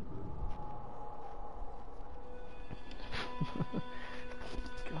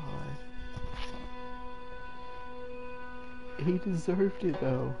 God. He deserved it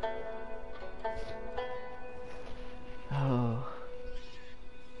though. Oh.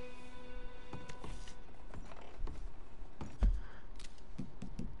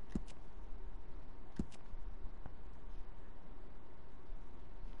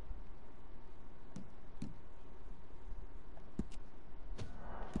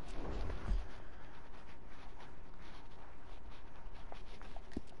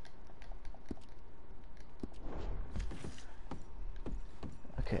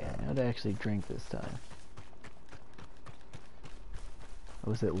 Okay, I know to actually drink this time.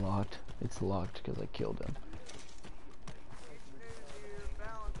 Oh, is it locked? It's locked because I killed him.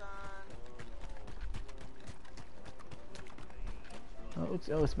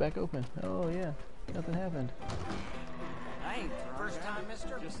 Oh, it's back open. Oh yeah, nothing happened. Hey, first time,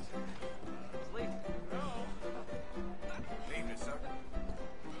 mister? Just leave. Leave it, sucker.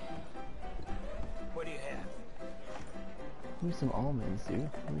 What do you have? Give me some almonds, dude.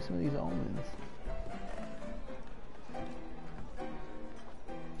 Give me some of these almonds.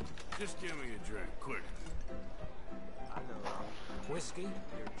 Just give me a drink, quick. I know. Whiskey? You're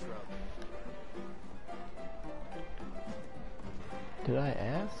in trouble. Did I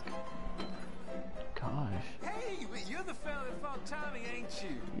ask? Gosh. Hey, you're the fella that fought Tommy, ain't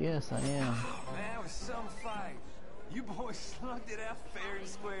you? Yes, I am. Oh, man, it was some fight. You boys slugged it out fair and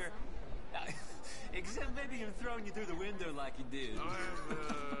square. Except maybe him throwing you through the window like he did.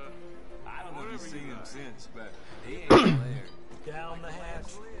 I don't know if you've seen him since, but he ain't there. Down the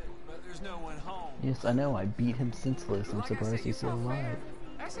hatch, but there's no one home. Yes, I know. I beat him senseless. I'm surprised he's still alive.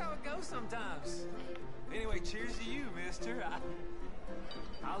 That's how it goes sometimes. Anyway, cheers to you, mister.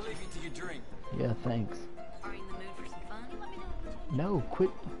 I'll leave you to your drink. Yeah, thanks. Are you in the mood for some fun? Let me know. No,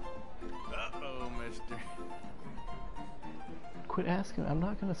 quit. Uh-oh, mister. Quit asking. I'm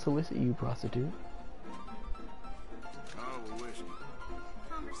not gonna solicit you, prostitute. Oh, whiskey.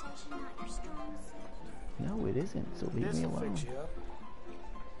 Conversation not your strong suit. No, it isn't. So leave me alone. Fix you up.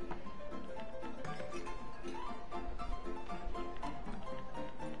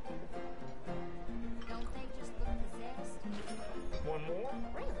 Don't they just look possessed? One more?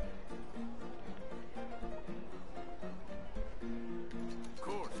 Really? Of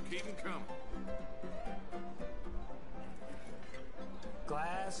course, keep 'em coming.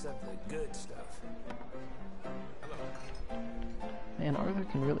 Glass of the good stuff. Man, Arthur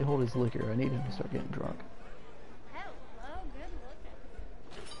can really hold his liquor. I need him to start getting drunk.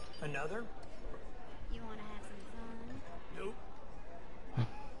 Another? You want to have some fun? Nope.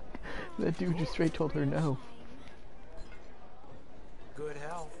 That dude just straight told her no. Good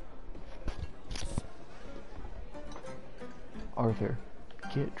health. Arthur,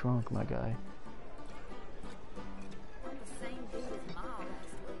 get drunk, my guy. The same dude as Ma last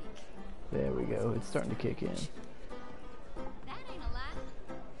week. There we go. It's starting to kick in. That ain't a lie.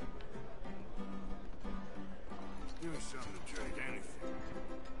 Give me something to drink, anything.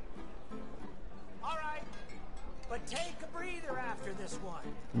 All right. But take a breather after this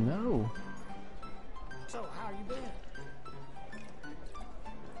one. No. So, how you been?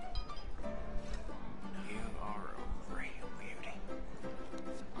 You are a real beauty.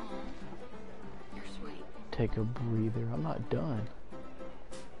 Aw, you're sweet. Take a breather. I'm not done.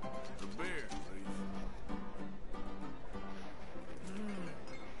 The beer,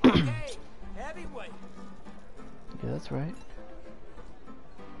 please. Okay, heavyweight. Yeah, that's right.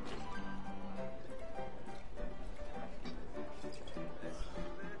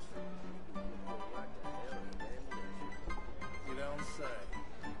 You don't say.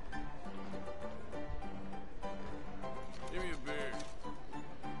 Give me a beer.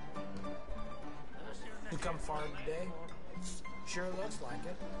 You come far today? Sure looks like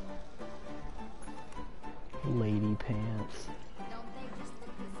it. Lady pants. Don't they just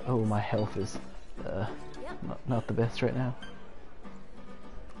look the same? Oh, my health is not the best right now.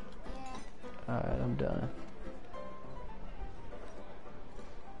 Yeah. Alright, I'm done.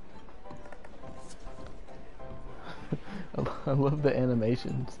 I love the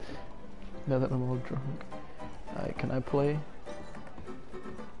animations. Now that I'm all drunk. Alright, can I play?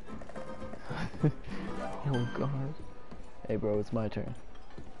 Oh god. Hey bro, it's my turn.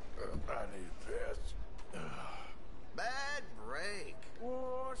 I need this. Bad break.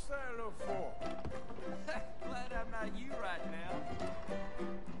 What's that look for? Glad I'm not you right now.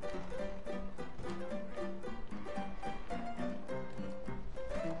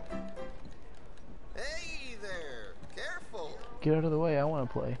 Hey there. Careful. Get out of the way, I want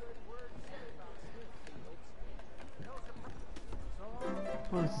to play.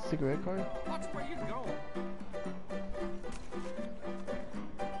 What is this, a cigarette card? Watch where you go.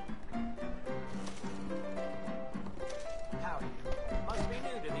 Howdy. Must be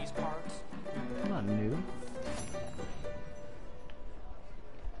new to these parts. I'm not new.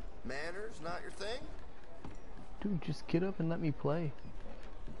 Manners not your thing? Dude, just get up and let me play.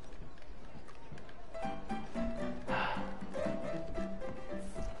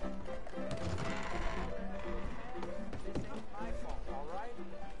 My fault, all right?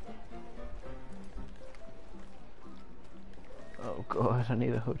 Oh god, I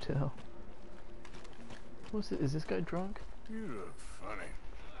need a hotel. What's it? Is this guy drunk? You look funny.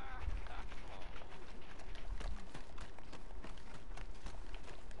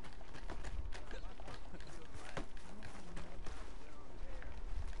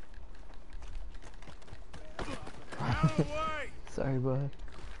 Out of the way! Sorry, bud.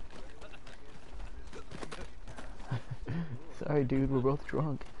 Sorry, dude, we're both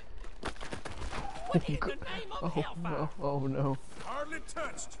drunk. What in the name of Oh hellfire? no, oh no. Hardly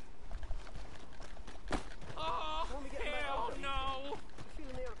touched. Oh, hell no!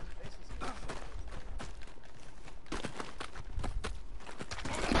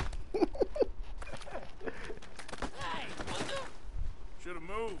 Hey, what the? Should have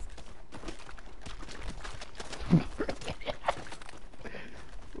moved.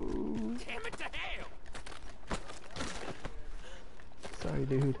 Damn it to hell! Sorry,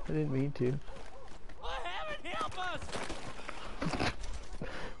 dude, I didn't mean to. What heaven help us!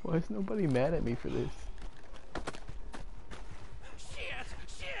 Why is nobody mad at me for this? Shit!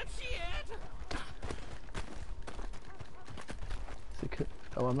 Shit! Shit! Is it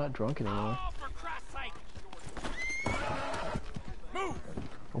oh, I'm not drunk anymore. Oh, for Christ's sake! Move!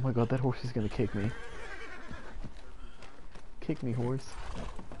 Oh my god, that horse is gonna kick me. Kick me, horse.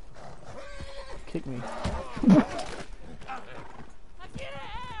 Kick me. Get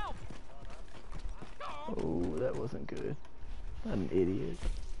out! Oh, that wasn't good. I'm an idiot.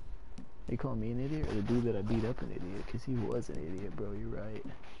 You call me an idiot, or the dude that I beat up an idiot? Because he was an idiot, bro, you're right.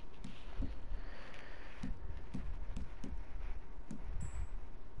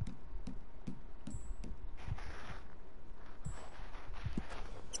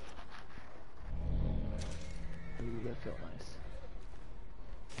 Ooh, that felt nice.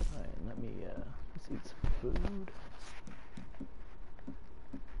 Alright, let me, let's eat some food.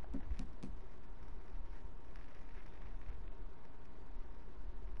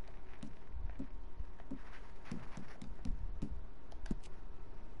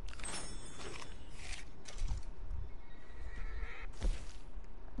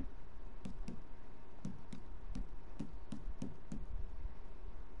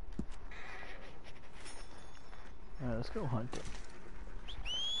 Alright, let's go hunting.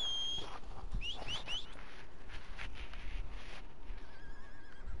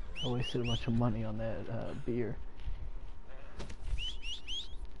 I wasted a bunch of money on that beer.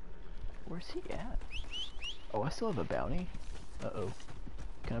 Where's he at? Oh, I still have a bounty? Uh-oh.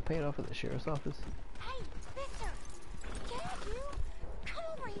 Can I pay it off at the sheriff's office? Hey, mister! Yeah, you! Come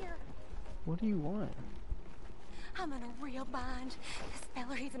over here! What do you want? I'm in a real bind. This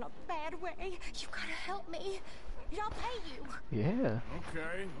fella, he's in a bad way. You gotta help me. I'll pay you. Yeah.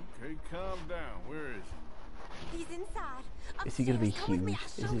 Okay, calm down. Where is he? He's inside. Is he gonna be Upstairs. Come with me, huge?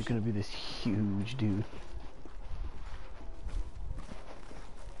 I'll Is show it gonna be this huge dude?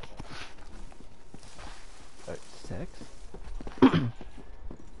 Sex?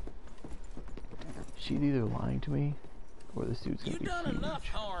 She's either lying to me, or this dude's gonna be You done huge. enough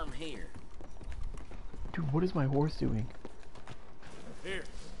harm here. Dude, what is my horse doing? Here.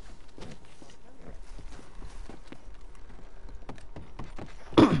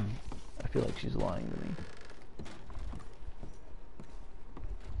 I feel like she's lying to me.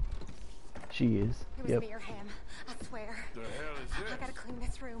 She is. It was Yep. me or him. I swear. The hell is this? I gotta clean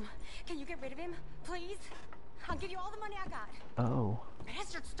this room. Can you get rid of him, please? I'll give you all the money I got. Oh.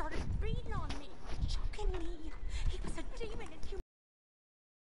 Bastard started beating on me, choking me. He was a demon and you.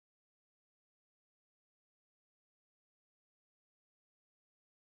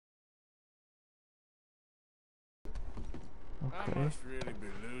 I must really be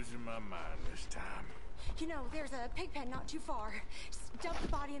losing my mind this time. You know, there's a pig pen not too far. Just dump the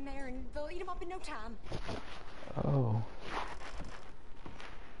body in there and they'll eat him up in no time. Oh.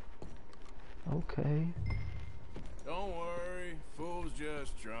 Okay. Don't worry, fool's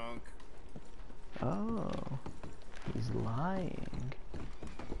just drunk. Oh. He's lying.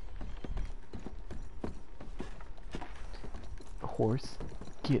 Horse,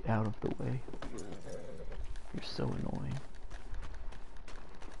 get out of the way. You're so annoying.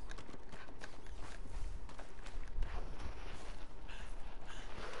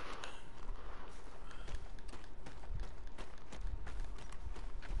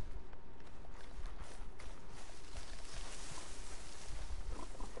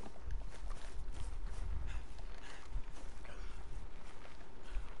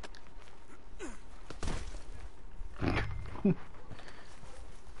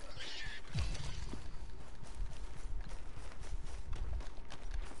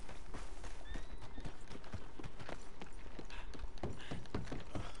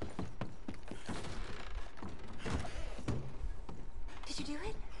 Did you do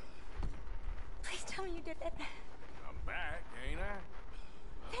it? Please tell me you did it. I'm back, ain't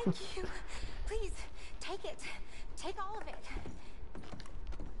I? Thank you. Please, take it. Take all of it.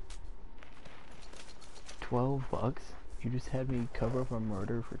 $12? You just had me cover up a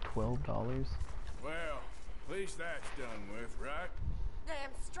murder for $12? Well, at least that's done with, right? Damn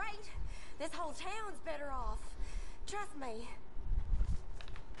straight. This whole town's better off. Trust me.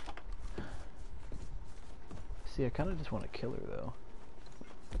 See, I kind of just want to kill her, though.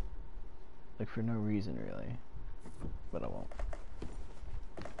 Like, for no reason, really. But I won't.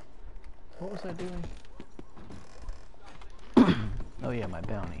 What was I doing? Oh yeah, my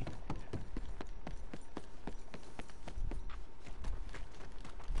bounty.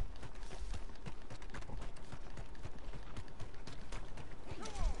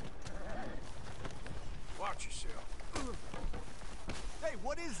 Watch yourself. Hey,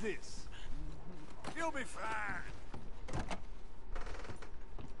 what is this? You'll be fine.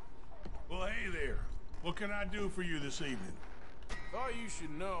 Well, hey there. What can I do for you this evening? Thought you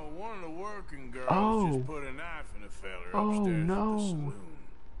should know one of the working girls Oh. just put a knife in a feller Oh, upstairs no. at the saloon.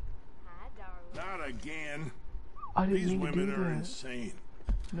 Hi, darling. Not again. I didn't These mean to do women are that. insane.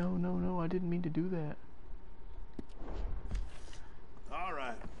 No, I didn't mean to do that. All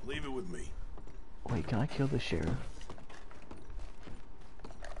right, leave it with me. Wait, can I kill the sheriff?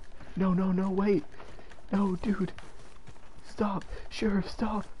 No, wait. No, dude. Stop. Sheriff,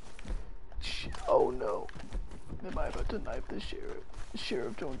 stop. Oh, no. Am I about to knife the sheriff?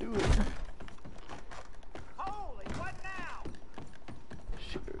 Sheriff, don't do it. Holy, what now?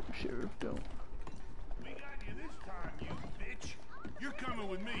 Sheriff, don't. We got you this time, you bitch. You're coming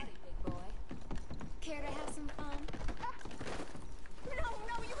with me. Big boy. Care to have some fun?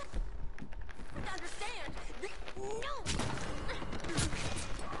 No, you understand. No.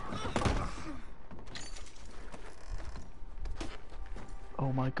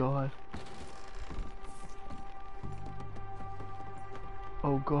 Oh my god.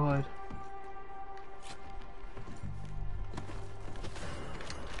 Oh god.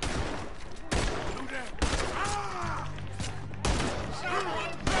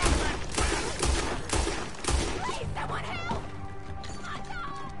 Please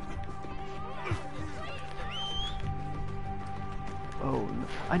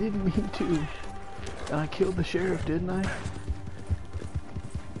I didn't mean to. And I killed the sheriff, didn't I?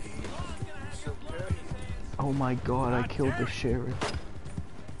 Oh my god, I killed the sheriff.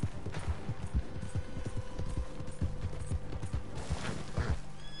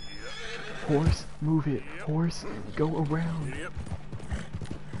 Horse, move it. Horse, go around.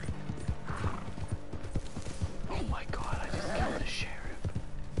 Oh my god, I just killed the sheriff.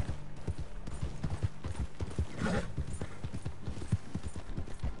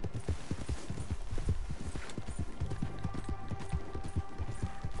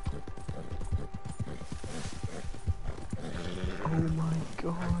 Oh my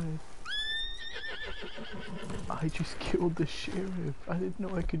god. I just killed the sheriff. I didn't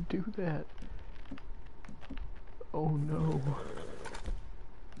know I could do that. Oh no.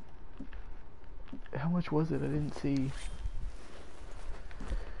 How much was it? I didn't see.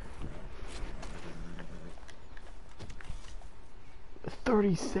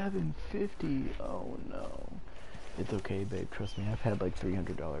 $37.50. Oh no. It's okay, babe. Trust me. I've had like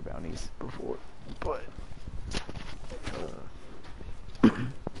 $300 bounties before, but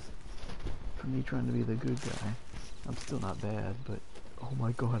for me trying to be the good guy, I'm still not bad. But oh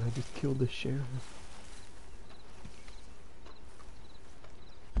my god, I just killed the sheriff.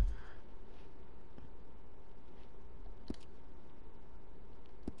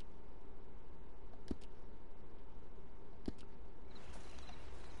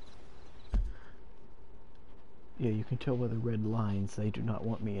 Yeah, you can tell by the red lines they do not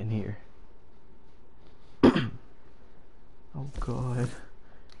want me in here. Oh god.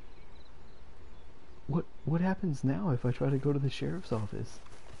 What happens now if I try to go to the sheriff's office?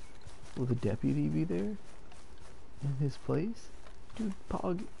 Will the deputy be there? In his place? Dude,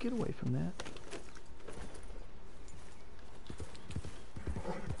 Paul, get away from that.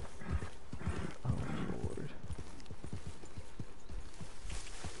 Oh lord.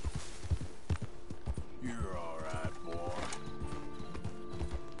 You're alright, boy.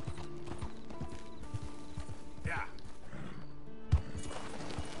 Yeah.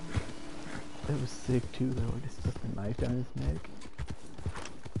 That was sick too though, I just stuck the knife down his neck.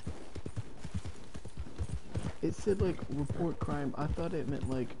 It said like report crime. I thought it meant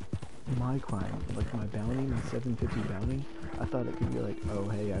like my crime, like my bounty, my 750 bounty. I thought it could be like, oh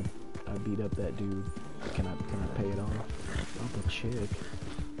hey, I beat up that dude. Can I pay it off? Not the chick.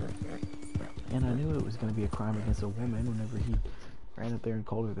 And I knew it was gonna be a crime against a woman whenever he ran up there and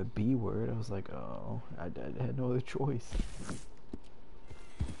called her the B word. I was like, oh, I had no other choice.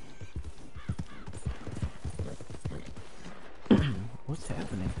 What's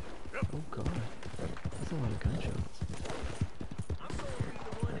happening? Oh god, that's a lot of gunshots.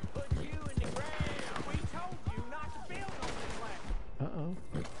 Uh-oh.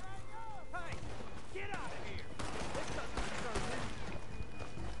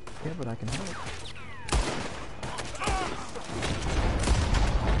 Yeah, but I can help.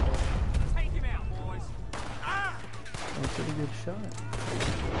 Take him out, boys. That's a pretty good shot.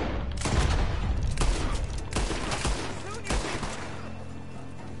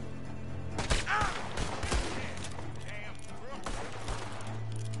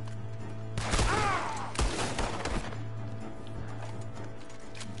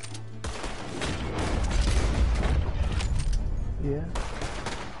 Yeah.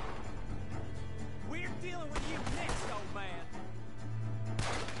 We're dealing with you next, old man.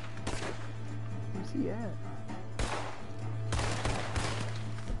 Where's he at?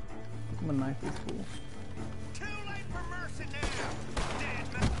 My knife is full. Too late for mercy now. Dead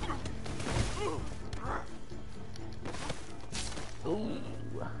man. Ooh.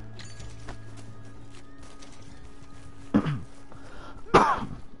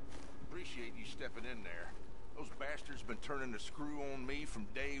 Appreciate you stepping in there. Those bastards been turning the screw on me from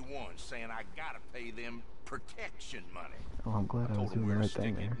day one, saying I gotta pay them protection money. Oh, I'm glad I was doing the right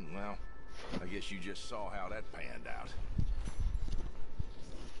thing there. Well, I guess you just saw how that panned out.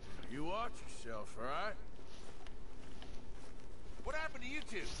 You watch yourself, all right? What happened to you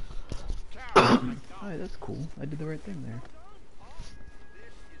two? Alright, that's cool. I did the right thing there.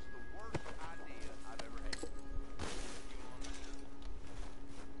 This is the worst idea I've ever had.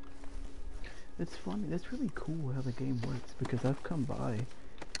 It's funny. That's really cool how the game works because I've come by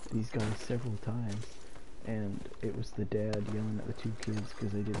these guys several times and it was the dad yelling at the two kids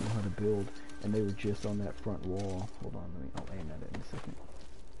because they didn't know how to build and they were just on that front wall. Hold on, I'll aim at it in a second.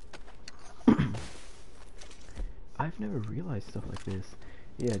 I've never realized stuff like this.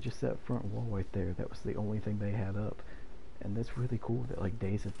 Yeah, just that front wall right there. That was the only thing they had up, and that's really cool that like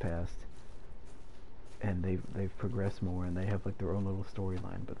days have passed, and they've progressed more, and they have like their own little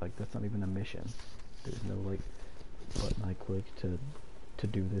storyline. But like that's not even a mission. There's no like button I click to to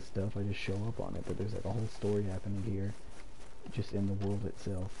do this stuff. I just show up on it, but there's like a whole story happening here, just in the world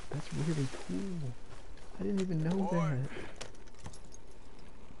itself. That's really cool. I didn't even know that.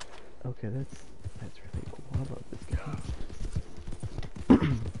 Okay, that's really cool. How about this guy?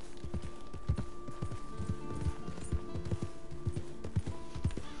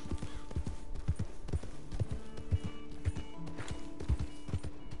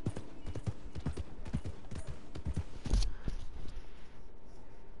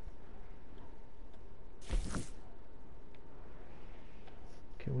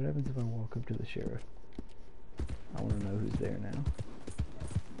 Okay, what happens if I walk up to the sheriff? I want to know who's there now.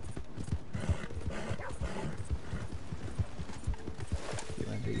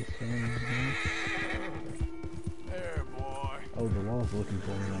 My biggest fan. There, boy. Oh, the law's looking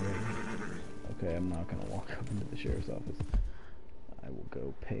for me already. Okay, I'm not gonna walk up into the sheriff's office. I will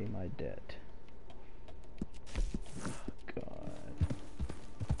go pay my debt. God.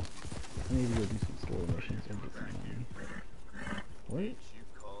 I need to go do some store missions and get some money. What? You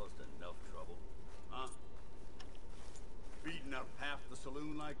caused enough trouble, huh? Beating up half the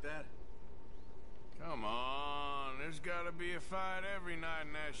saloon like that? Come on, there's gotta be a fight every night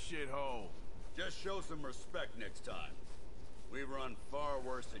in that shithole. Just show some respect next time. We've run far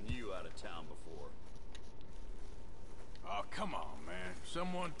worse than you out of town before. Oh, come on, man.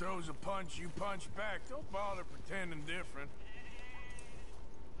 Someone throws a punch, you punch back. Don't bother pretending different.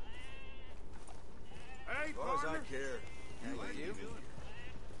 Hey, As far as partner. I care. How you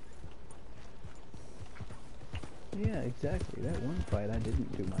doing? Yeah, exactly. That one fight I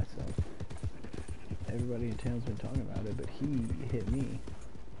didn't do myself. Everybody in town's been talking about it, but he hit me.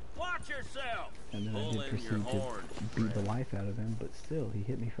 Watch yourself! And then I Pull did in proceed your to horns, beat the life out of him, but still, he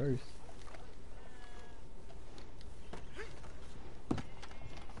hit me first.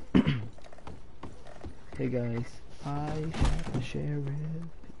 Hey guys, I shot the sheriff.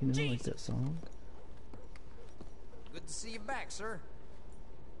 You know, like that song? Good to see you back, sir.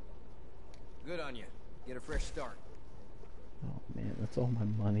 Good on you. Get a fresh start. Oh man, that's all my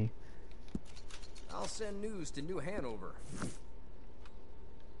money. I'll send news to New Hanover.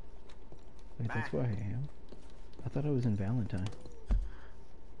 Wait, that's where I am? I thought I was in Valentine.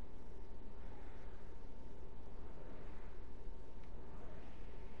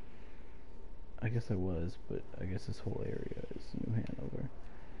 I guess I was, but I guess this whole area is New Hanover.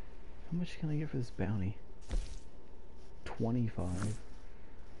 How much can I get for this bounty? 25.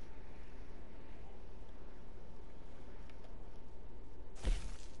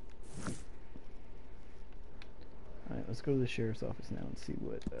 Alright, let's go to the sheriff's office now and see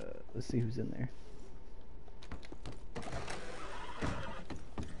what, let's see who's in there.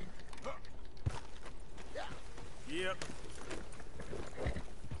 Yep.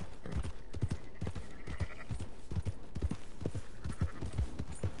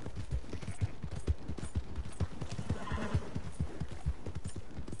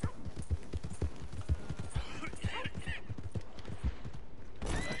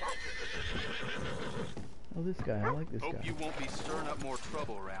 Oh, this guy, I like this Hope guy. you won't be stirring up more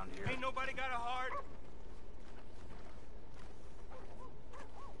trouble around here. Ain't nobody got a heart.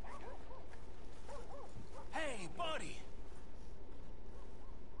 Hey, buddy.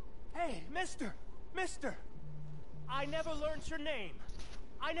 Hey, mister. Mister. I never learned your name.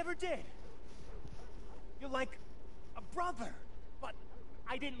 I never did. You're like a brother, but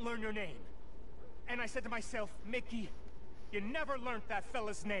I didn't learn your name. And I said to myself, Mickey, you never learned that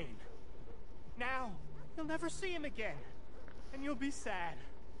fella's name. Now, you'll never see him again. And you'll be sad.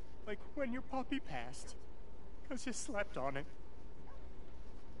 Like when your puppy passed. 'Cause you slept on it.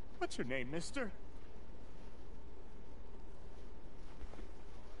 What's your name, mister?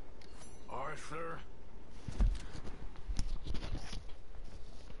 Arthur